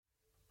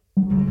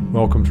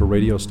Welcome to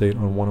Radio State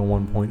on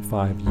 101.5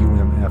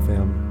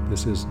 UMFM.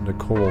 This is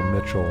Nicole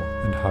Mitchell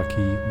and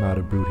Haki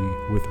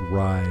Matabuti with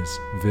Rise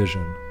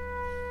Vision.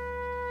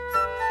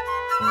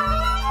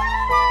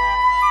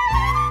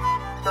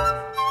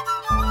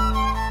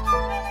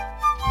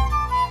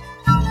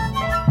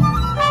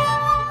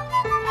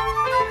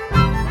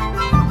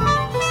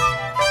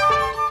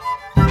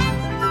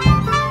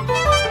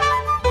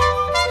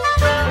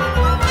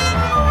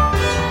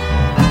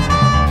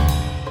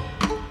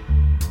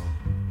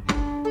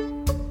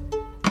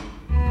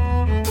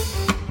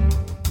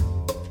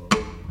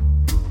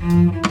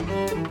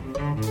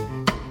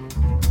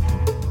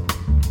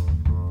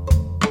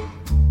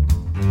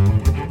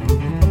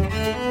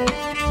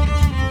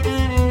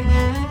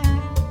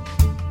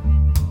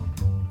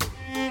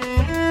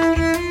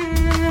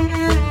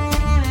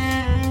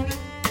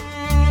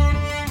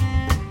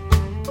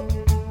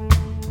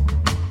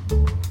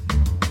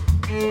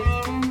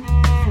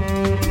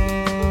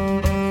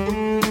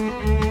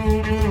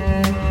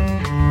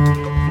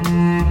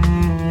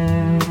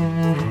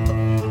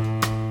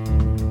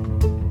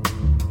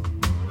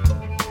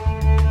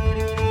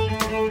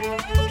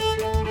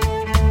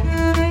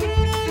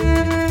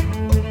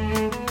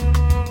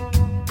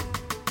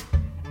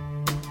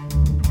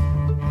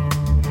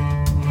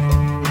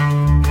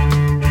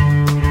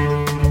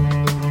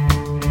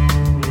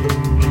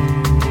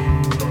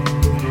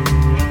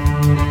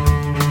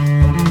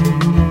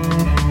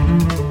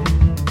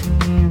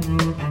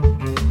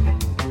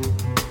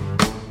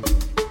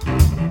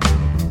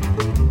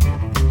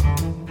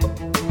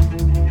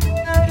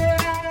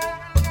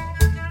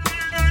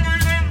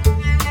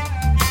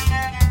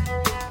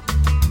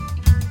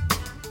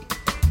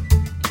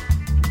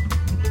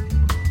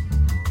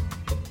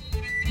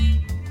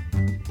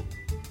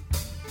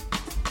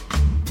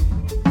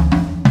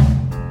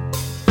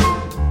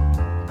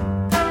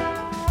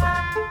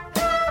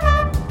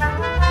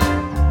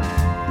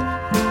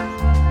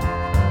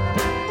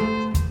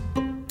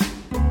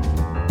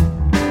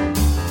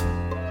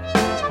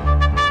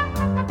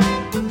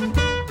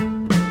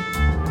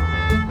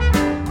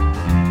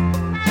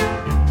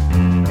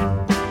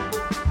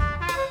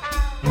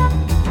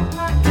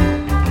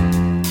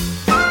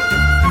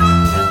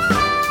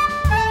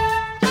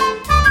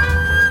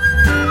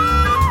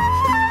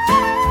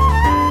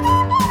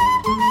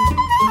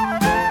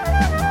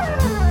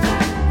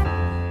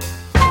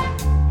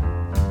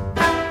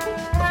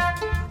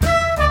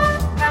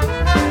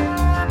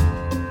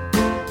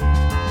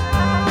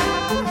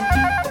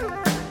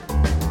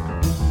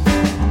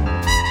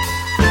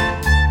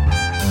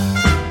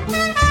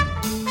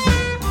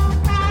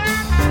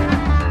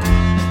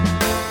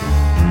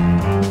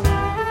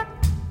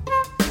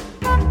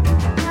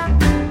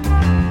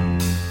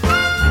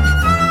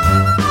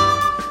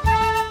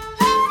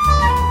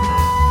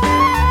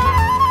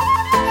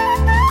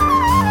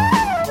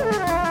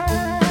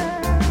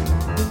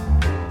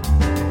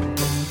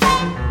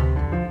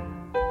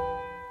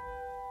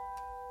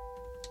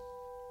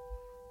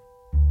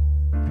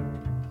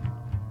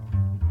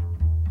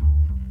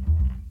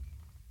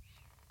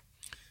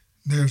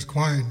 There's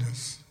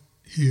quietness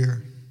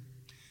here.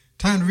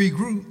 Time to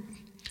regroup,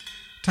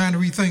 time to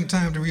rethink,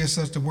 time to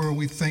reassess the world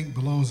we think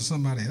belongs to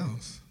somebody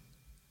else.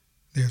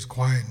 There's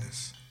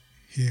quietness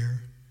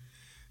here.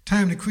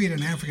 Time to create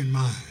an African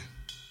mind.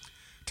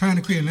 Time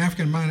to create an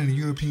African mind in a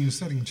European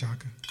setting,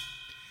 Chaka.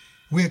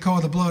 We had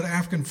called the blood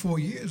African 4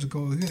 years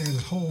ago. He had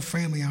his whole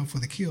family out for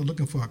the kill,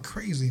 looking for a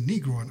crazy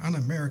Negro, an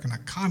un-American, a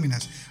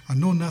communist, a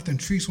know-nothing,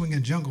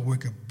 tree-swinging jungle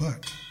worker.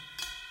 But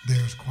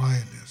there's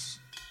quietness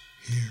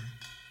here.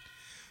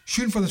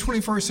 Shooting for the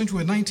 21st century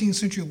with 19th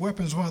century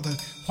weapons while the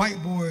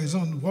white boy is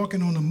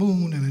walking on the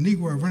moon and the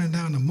Negro running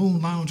down the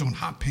moon lounge on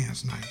hot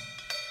pants night.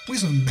 We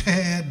some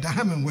bad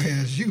diamond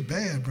wearers. You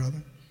bad,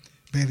 brother.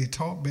 Badly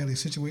taught, badly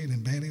situated,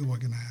 and badly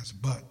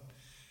organized. But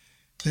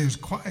there's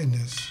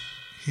quietness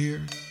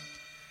here.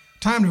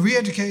 Time to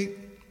re-educate.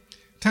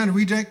 Time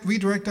to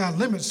redirect our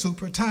limits,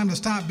 super. Time to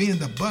stop being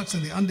the butts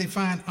and the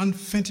undefined,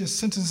 unfinished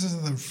sentences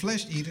of the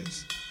flesh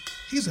eaters.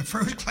 He's a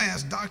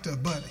first-class doctor,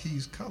 but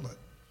he's colored.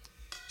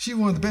 She's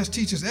one of the best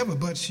teachers ever,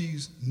 but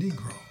she's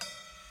Negro.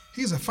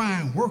 He's a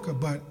fine worker,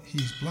 but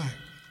he's black.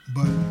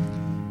 But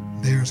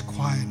there's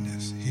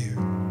quietness here.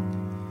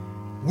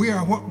 We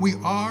are what we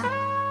are.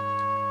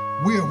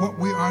 We are what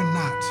we are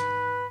not.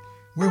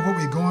 We're what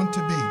we're going to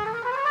be.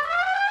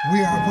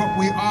 We are what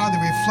we are, the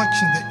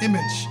reflection, the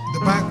image,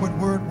 the backward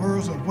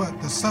words of what?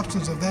 The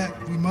substance of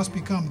that we must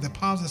become, the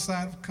positive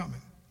side of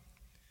coming.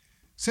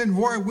 Send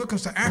Roy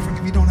Wilkins to Africa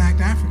if you don't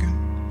act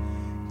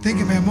African. Think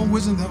of him more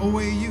wisdom than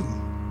OAU.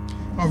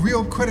 A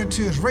real credit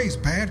to his race,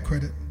 bad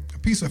credit. A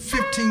piece of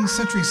 15th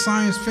century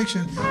science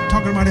fiction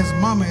talking about his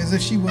mama as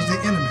if she was the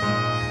enemy.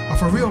 A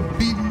for real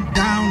beaten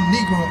down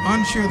Negro,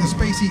 unsure of the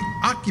space he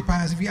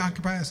occupies if he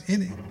occupies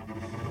any.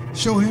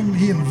 Show him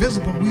he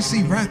invisible, we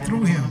see right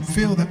through him.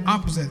 Feel the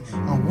opposite,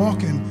 a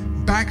walking,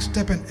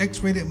 backstepping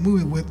X-rated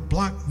movie with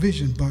blocked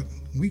vision, but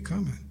we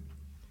coming.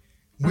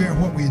 We are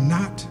what we're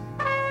not.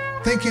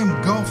 Think him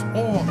Gulf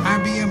Oil,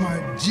 IBM,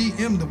 or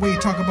GM, the way he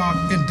talk about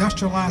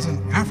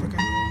industrializing Africa.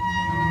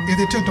 If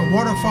they took the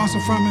water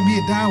faucet from him,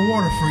 he'd die of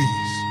water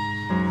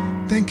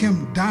freeze. Think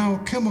him Dow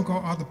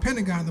Chemical or the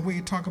Pentagon, the way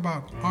he talk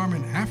about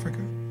arming Africa.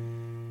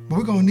 But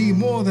we're gonna need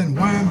more than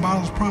wine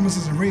bottles,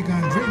 promises, and ray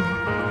gun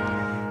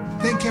dreaming.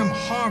 Think him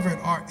Harvard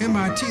or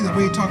MIT, the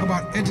way he talk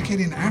about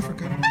educating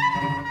Africa.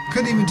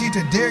 Couldn't even teach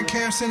a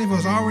daycare center if it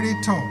was already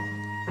taught.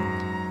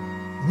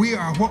 We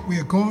are what we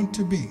are going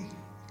to be.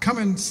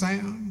 Coming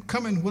Sam,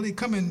 coming Willie,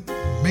 coming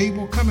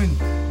Mabel, coming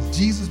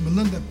Jesus,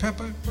 Melinda,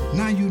 Pepper.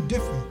 Now you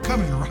different.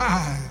 Coming,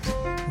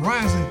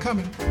 rise and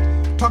coming.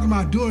 Talking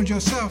about doing it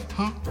yourself,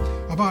 huh?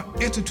 About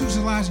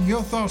institutionalizing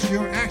your thoughts,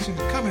 your actions.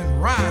 Coming,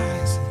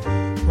 rise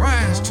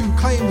to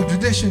claim the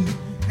tradition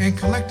and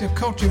collective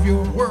culture of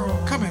your world.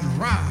 Coming,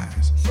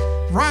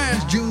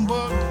 rise,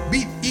 Junebug.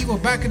 Beat evil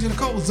back into the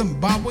cold,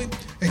 Zimbabwe.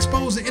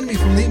 Expose the enemy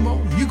from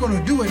Limo. You're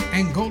gonna do it,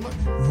 Angola.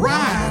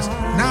 Rise,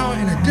 now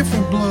in a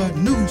different blood,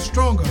 new,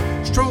 stronger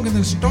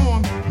than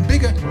storm,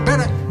 bigger,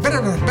 better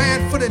than a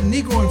bad-footed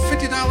Negro in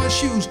 $50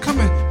 shoes.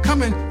 Coming,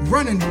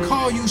 running,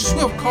 call you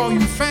swift, call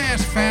you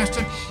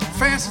faster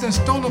than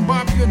stolen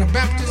barbecue in a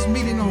Baptist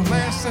meeting on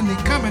last Sunday.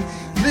 Coming,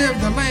 live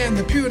the land,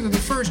 the purity of the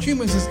first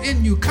humans is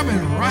in you. Coming,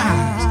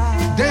 rise,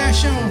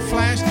 dash on,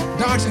 flash,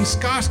 dodging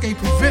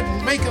skyscrapers,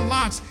 making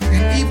lots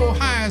and evil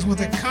highs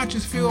with a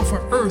conscious feel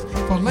for earth,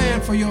 for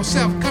land, for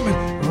yourself. Coming,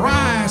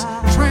 rise,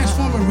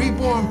 transforming,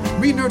 reborn,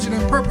 re-nurtured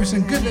in purpose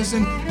and goodness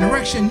and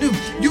direction new.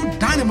 You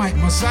dynamite,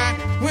 Messiah.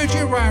 Where'd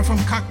you ride from,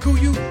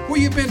 Kakuyu? Where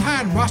you been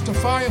hiding,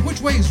 Rastafari? Which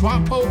way's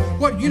Wapo?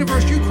 What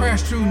universe you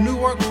crashed through?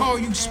 Newark, call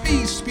you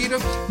speeder.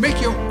 Make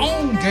your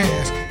own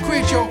gas,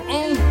 create your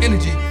own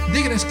energy,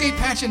 digging escape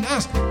hatching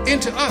us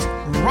into us.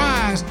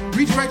 Rise,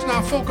 redirecting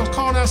our focus,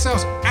 calling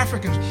ourselves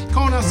Africans,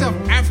 calling ourselves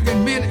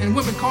African men and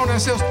women, calling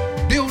ourselves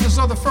builders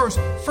of the first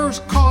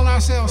calling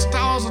ourselves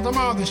stars of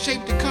tomorrow, the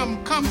shape to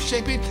come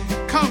shaping,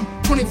 come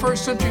 21st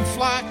century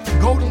fly,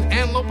 golden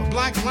antelope, a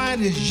black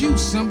lion is you,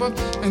 Simba,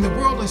 and the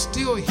world is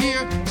still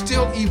here,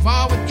 still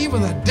evolving,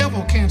 even the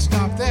devil can't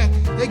stop that.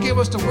 They gave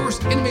us the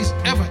worst enemies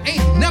ever,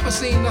 ain't never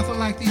seen nothing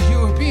like these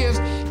Europeans,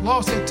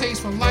 lost their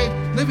taste for life,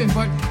 living,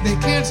 but they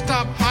can't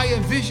stop higher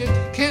vision,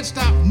 can't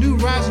stop new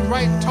rising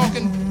right,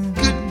 talking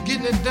good,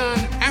 getting it done,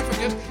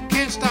 Africans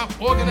can't stop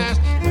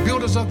organized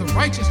builders of the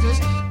righteousness,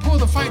 pull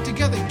the fight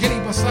together,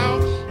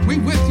 Guinea-Bissau, we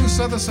with you,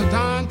 Southern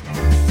Sudan,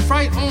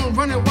 fight on,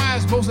 running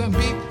wise,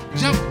 Mozambique,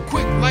 jump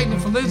quick, lightning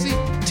for Lindsay,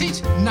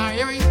 teach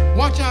Nairi,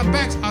 watch our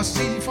backs, our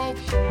CG4,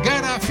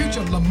 guide our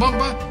future,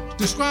 Lumumba,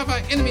 describe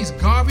our enemies,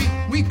 Garvey,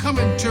 we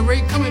coming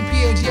Touré, coming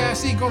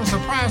PAGIC, gonna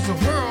surprise the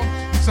world,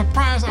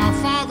 surprise our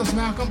fathers,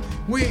 Malcolm,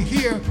 we're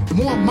here,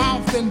 more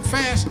mouth than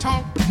fast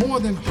talk, more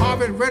than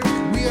Harvard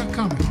rhetoric, we are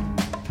coming.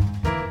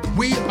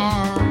 We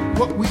are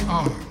what we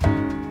are.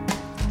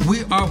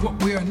 We are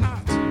what we are not.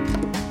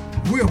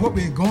 We are what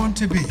we're going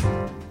to be.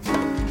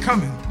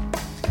 Coming,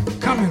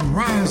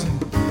 rising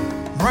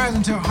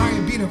to a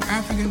higher beat of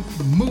African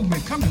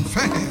movement, coming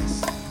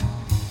fast,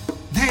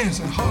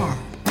 dancing hard,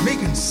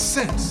 making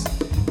sense,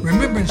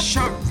 remembering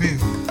Sharpeville,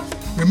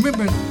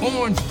 remembering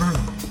Orangeburg,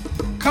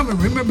 coming,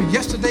 remembering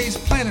yesterday's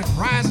planet,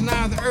 rising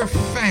out of the earth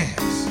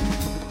fast,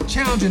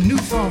 challenging new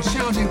thoughts,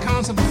 challenging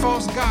concept of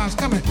false gods,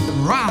 coming,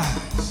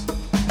 rise,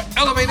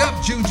 elevate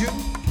up, Juju,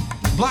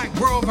 black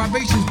world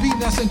vibrations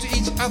beating us into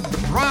each other,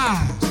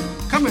 rise,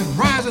 coming,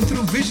 rising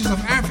through visions of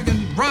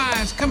African,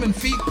 rise, coming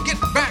feet, get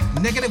back,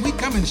 negative, we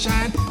come and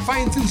shine,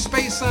 fighting through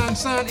space,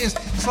 sun is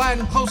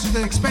sliding closer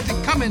than expected,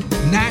 coming,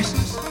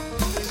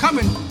 nationalists,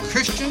 coming,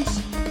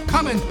 Christians,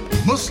 coming,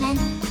 Muslim,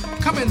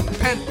 coming,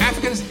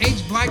 Pan-Africans,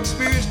 H-Black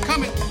spirits,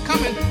 coming,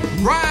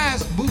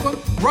 rise, Booba,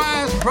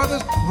 rise,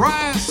 brothers,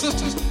 rise,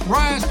 sisters,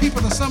 rise, people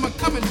of the summer,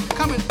 come in,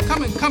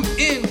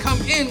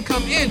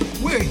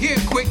 we're here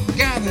quick,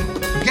 gather,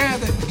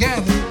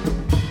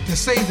 to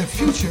save the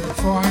future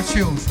for our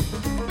children.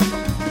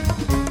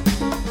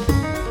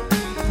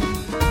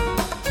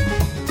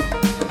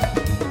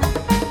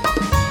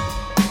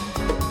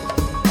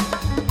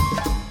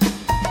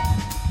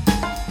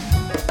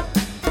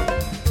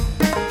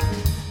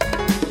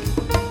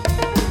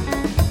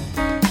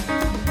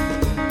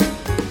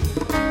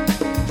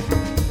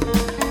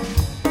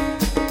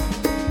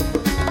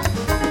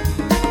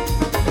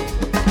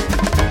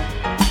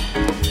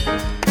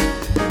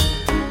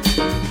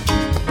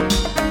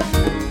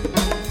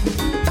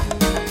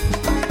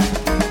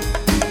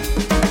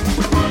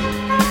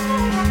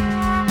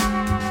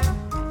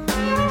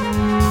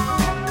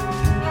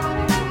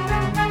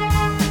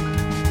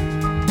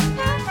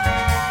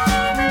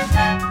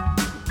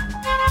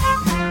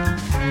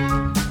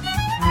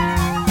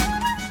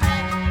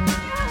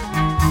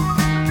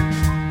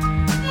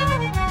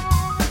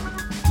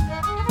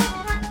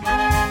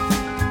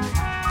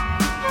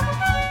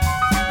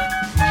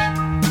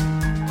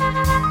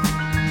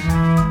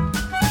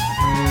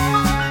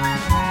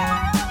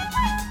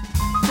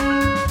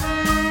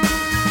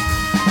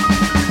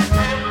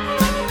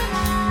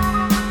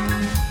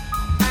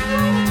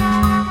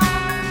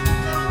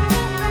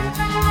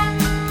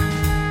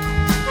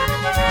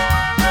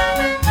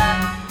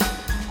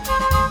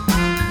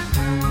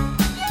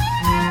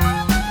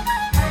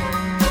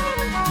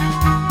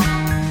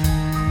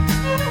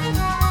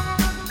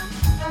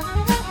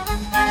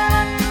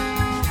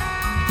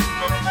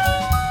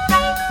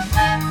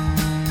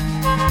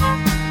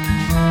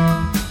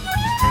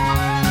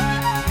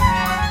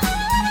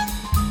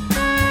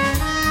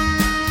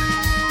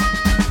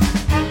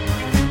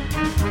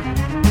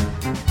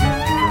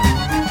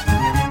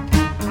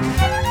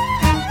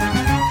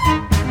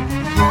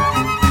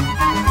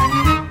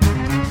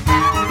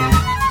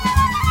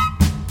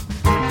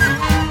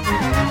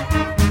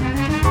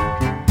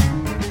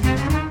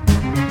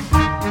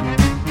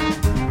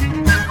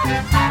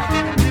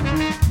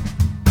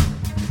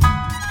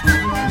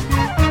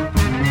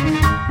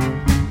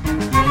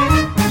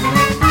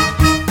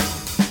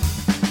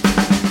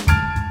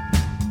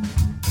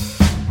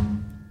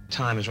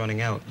 time is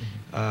running out.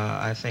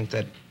 I think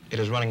that it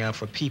is running out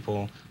for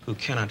people who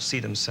cannot see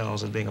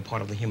themselves as being a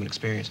part of the human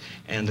experience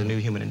and the new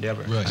human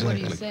endeavor. Right. What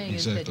Exactly. he's saying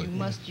is that you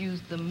must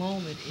use the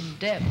moment in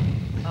depth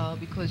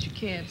because you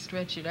can't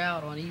stretch it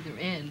out on either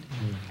end,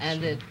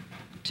 and that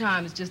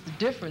time is just the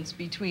difference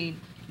between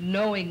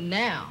knowing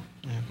now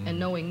and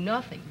knowing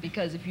nothing,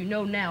 because if you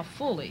know now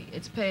fully,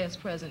 it's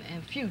past, present,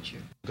 and future.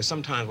 Because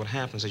sometimes what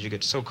happens is you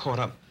get so caught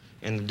up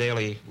in the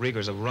daily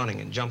rigors of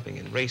running and jumping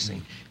and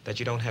racing that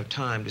you don't have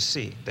time to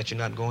see that you're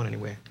not going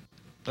anywhere.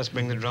 Let's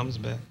bring the drums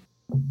back.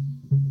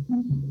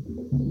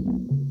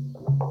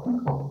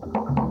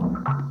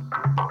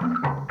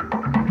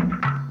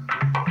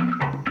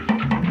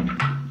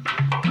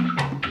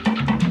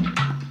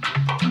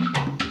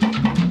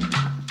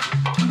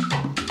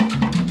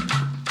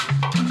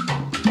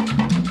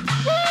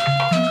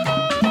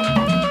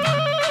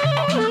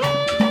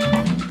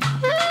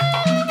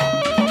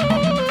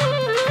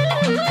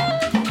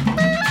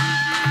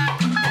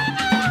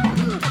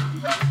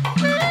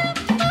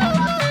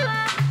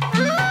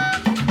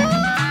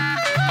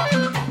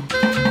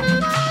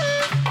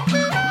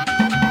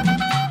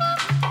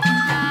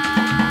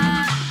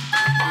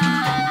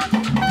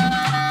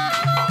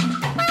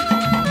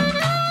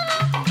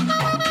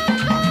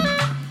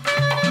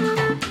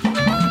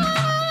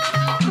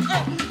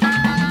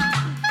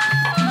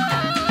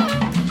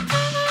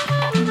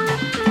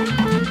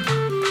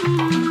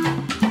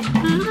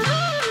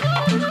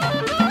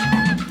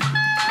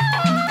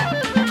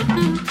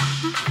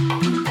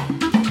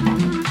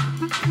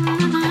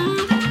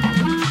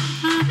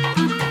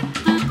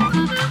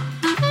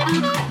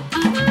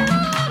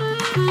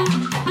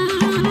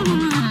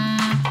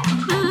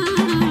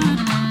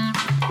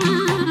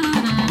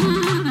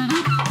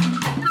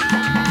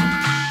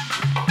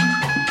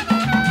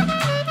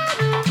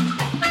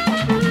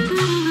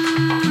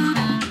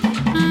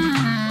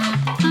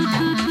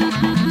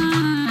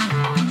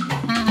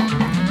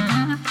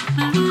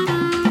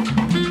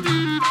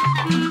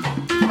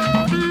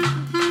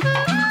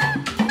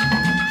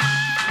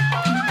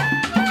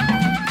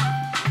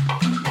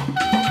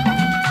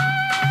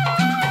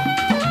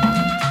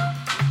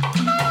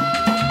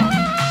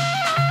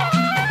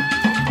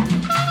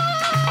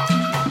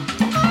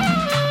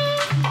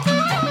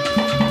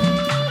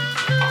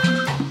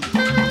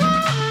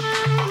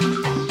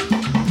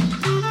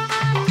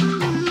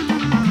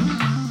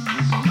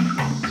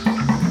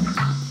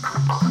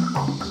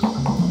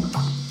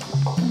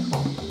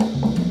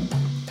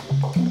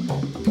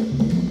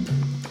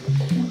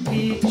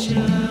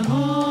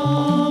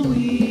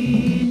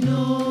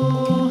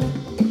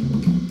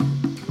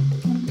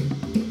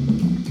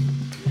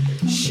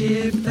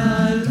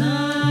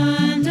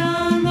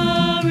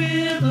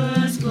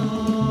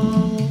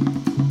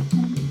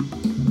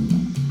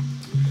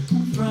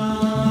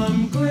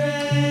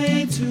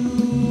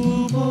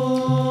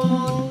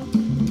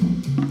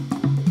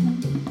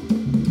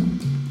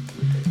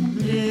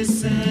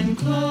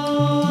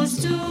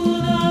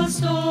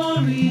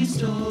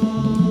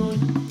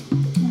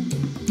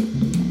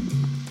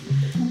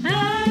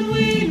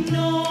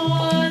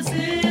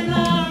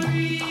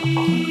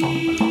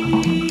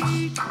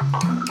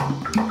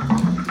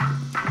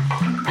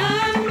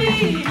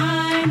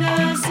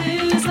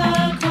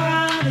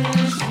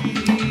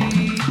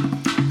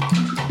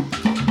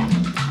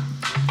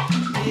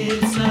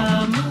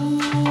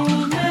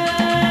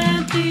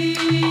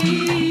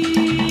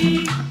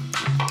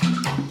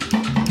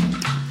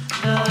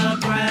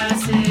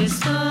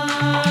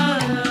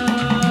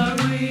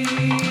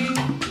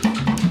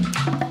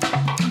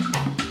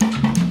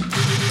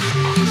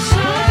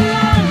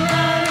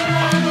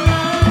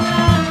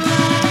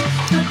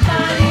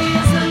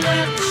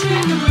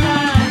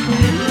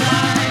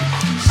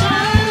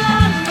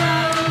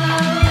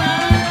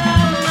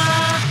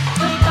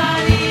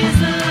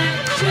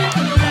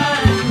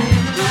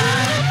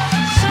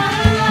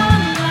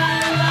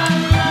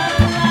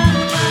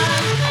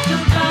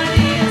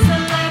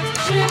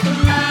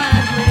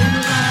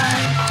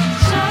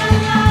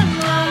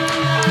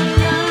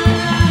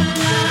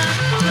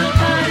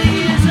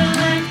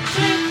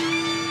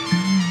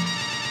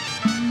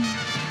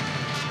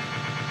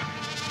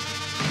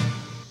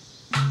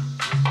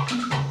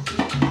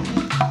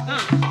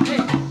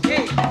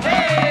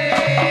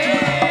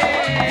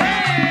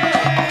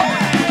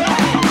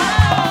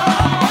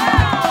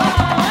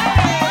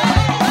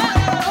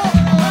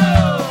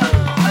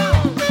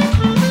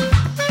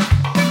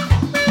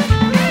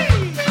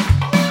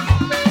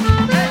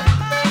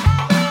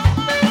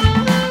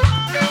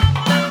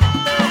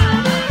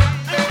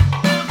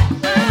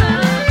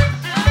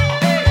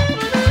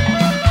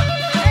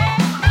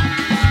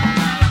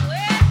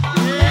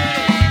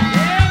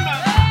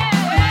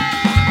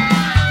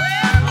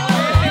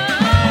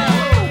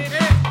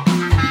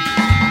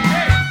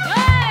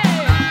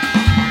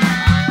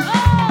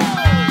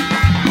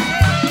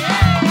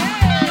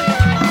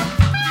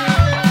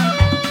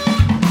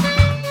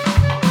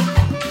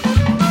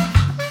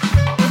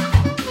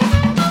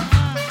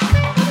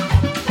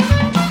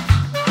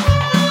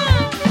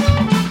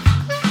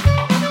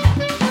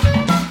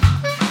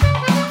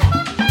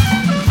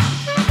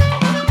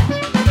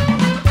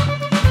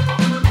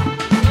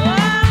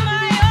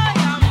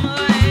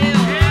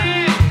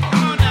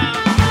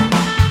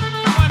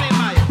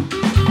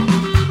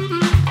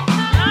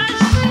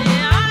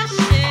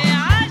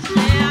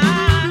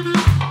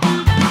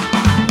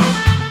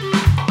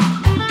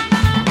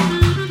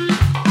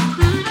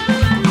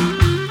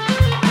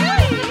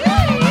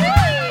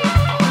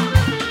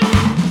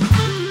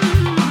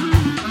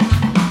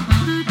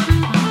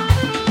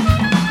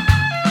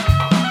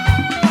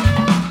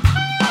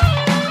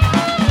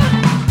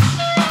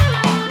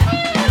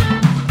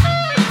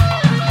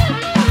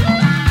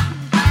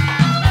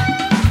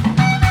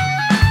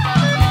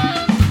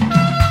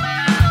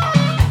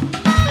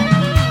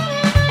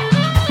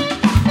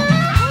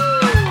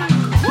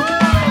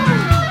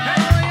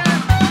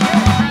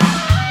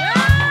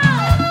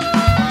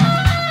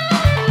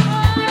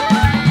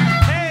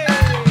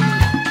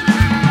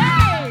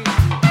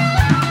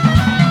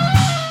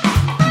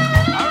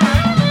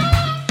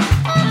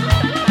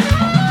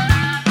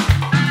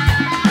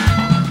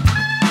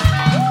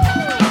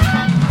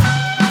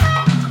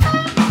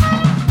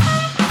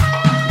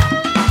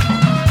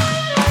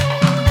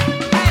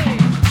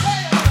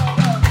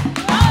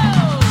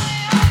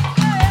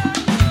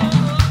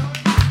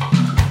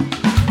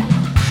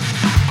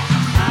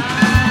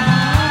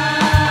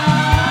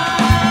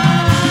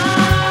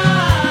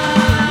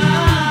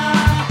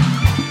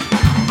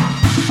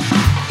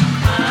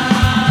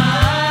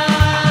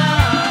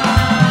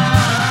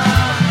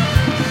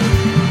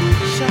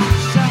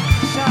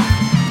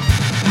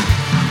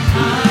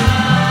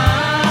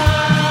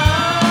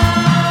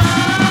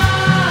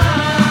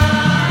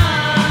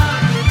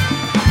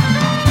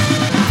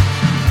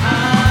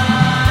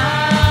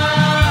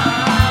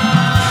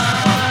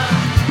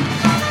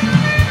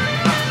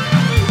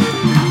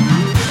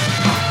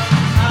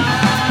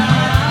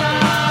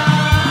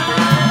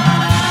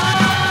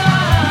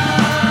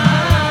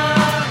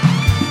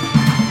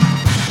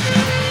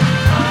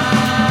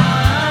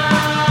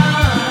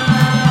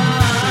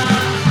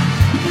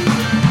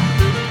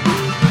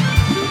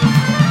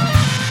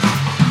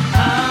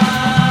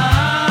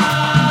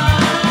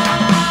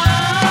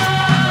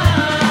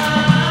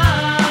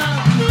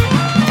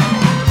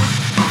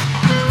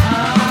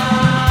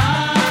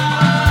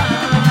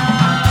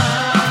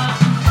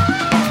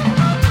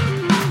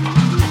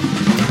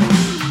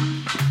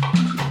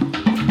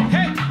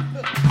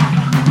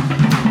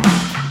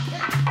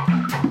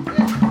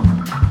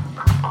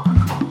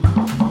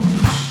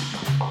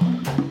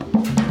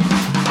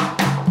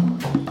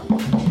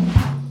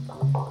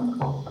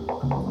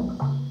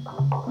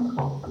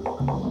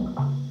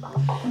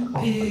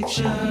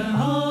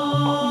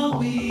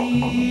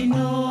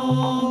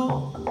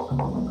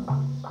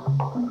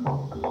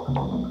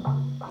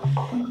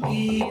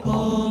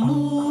 People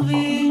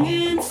moving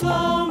in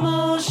slow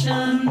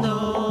motion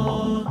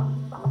though.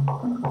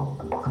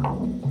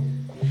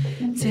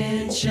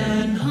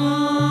 Tension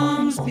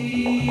hums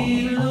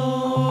below.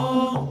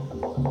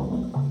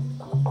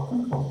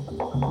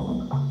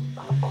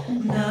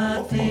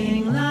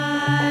 Nothing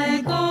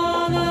like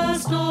all the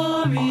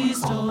stories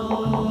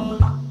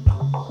told.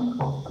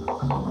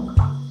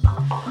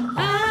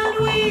 And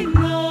we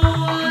know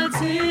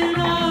what's in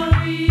our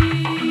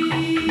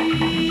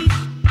reach.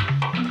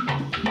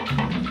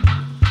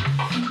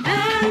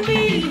 And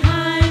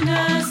behind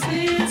us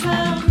is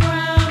a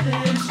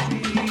crowded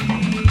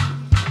street.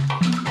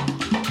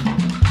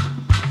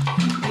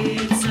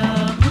 It's a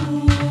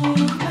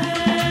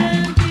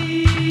movement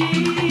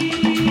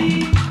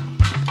beat.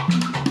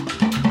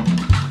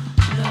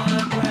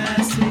 The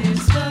grass is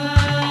stuttering.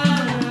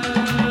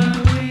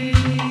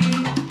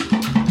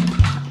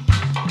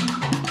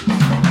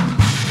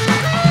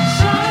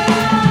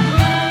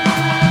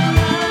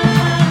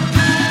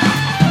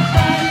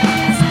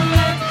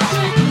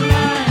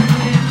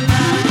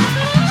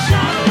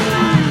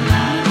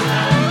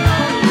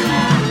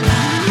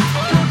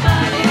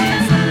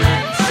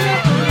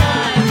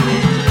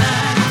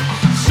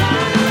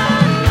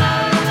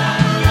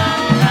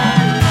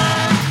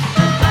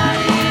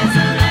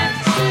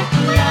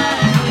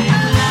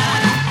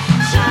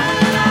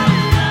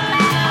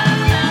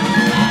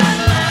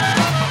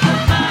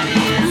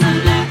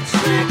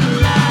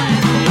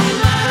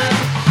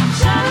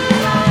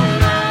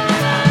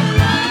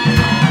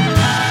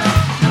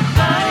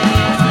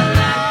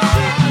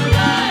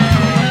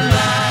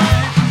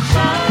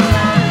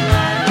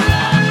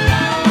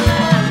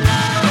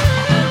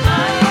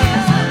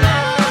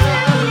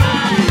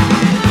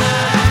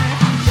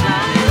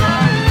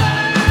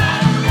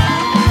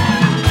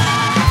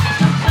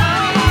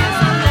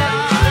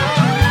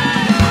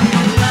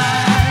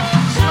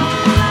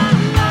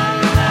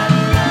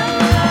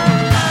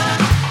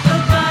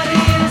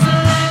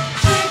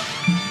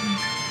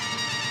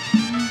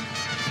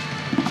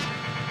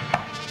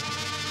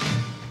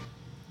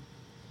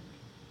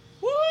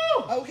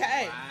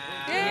 Okay.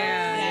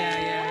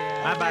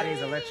 My body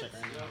is electric.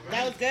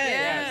 That was good.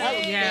 Yeah. That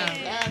was Yeah.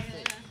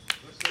 fantastic.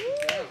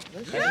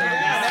 That's That's a a wrap.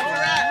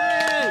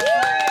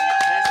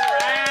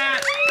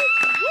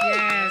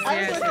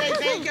 I just want to say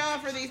thank y'all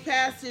for these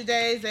past 2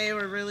 days. They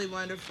were really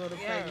wonderful to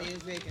play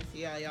music and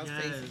see how y'all's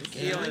faces.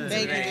 Healing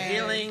Thank you. today.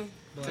 Healing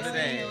to the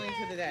day. Healing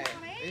to the day.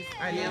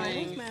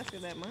 Healing Whose mask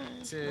is that?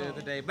 Mine? to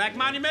the day. Black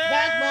Monument!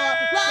 Black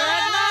Monument!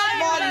 Black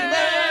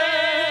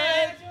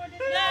Monument!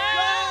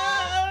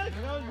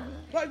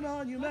 Black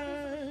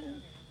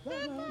Monument!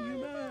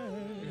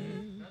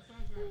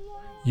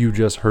 You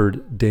just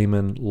heard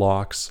Damon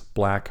Locke's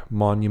Black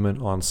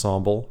Monument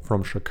Ensemble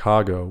from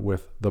Chicago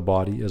with The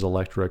Body is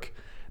Electric.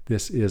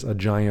 This is a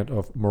giant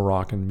of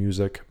Moroccan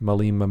music,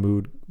 Mali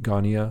Mahmoud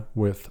Ghania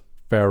with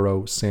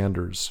Pharaoh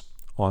Sanders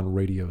on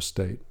Radio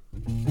State.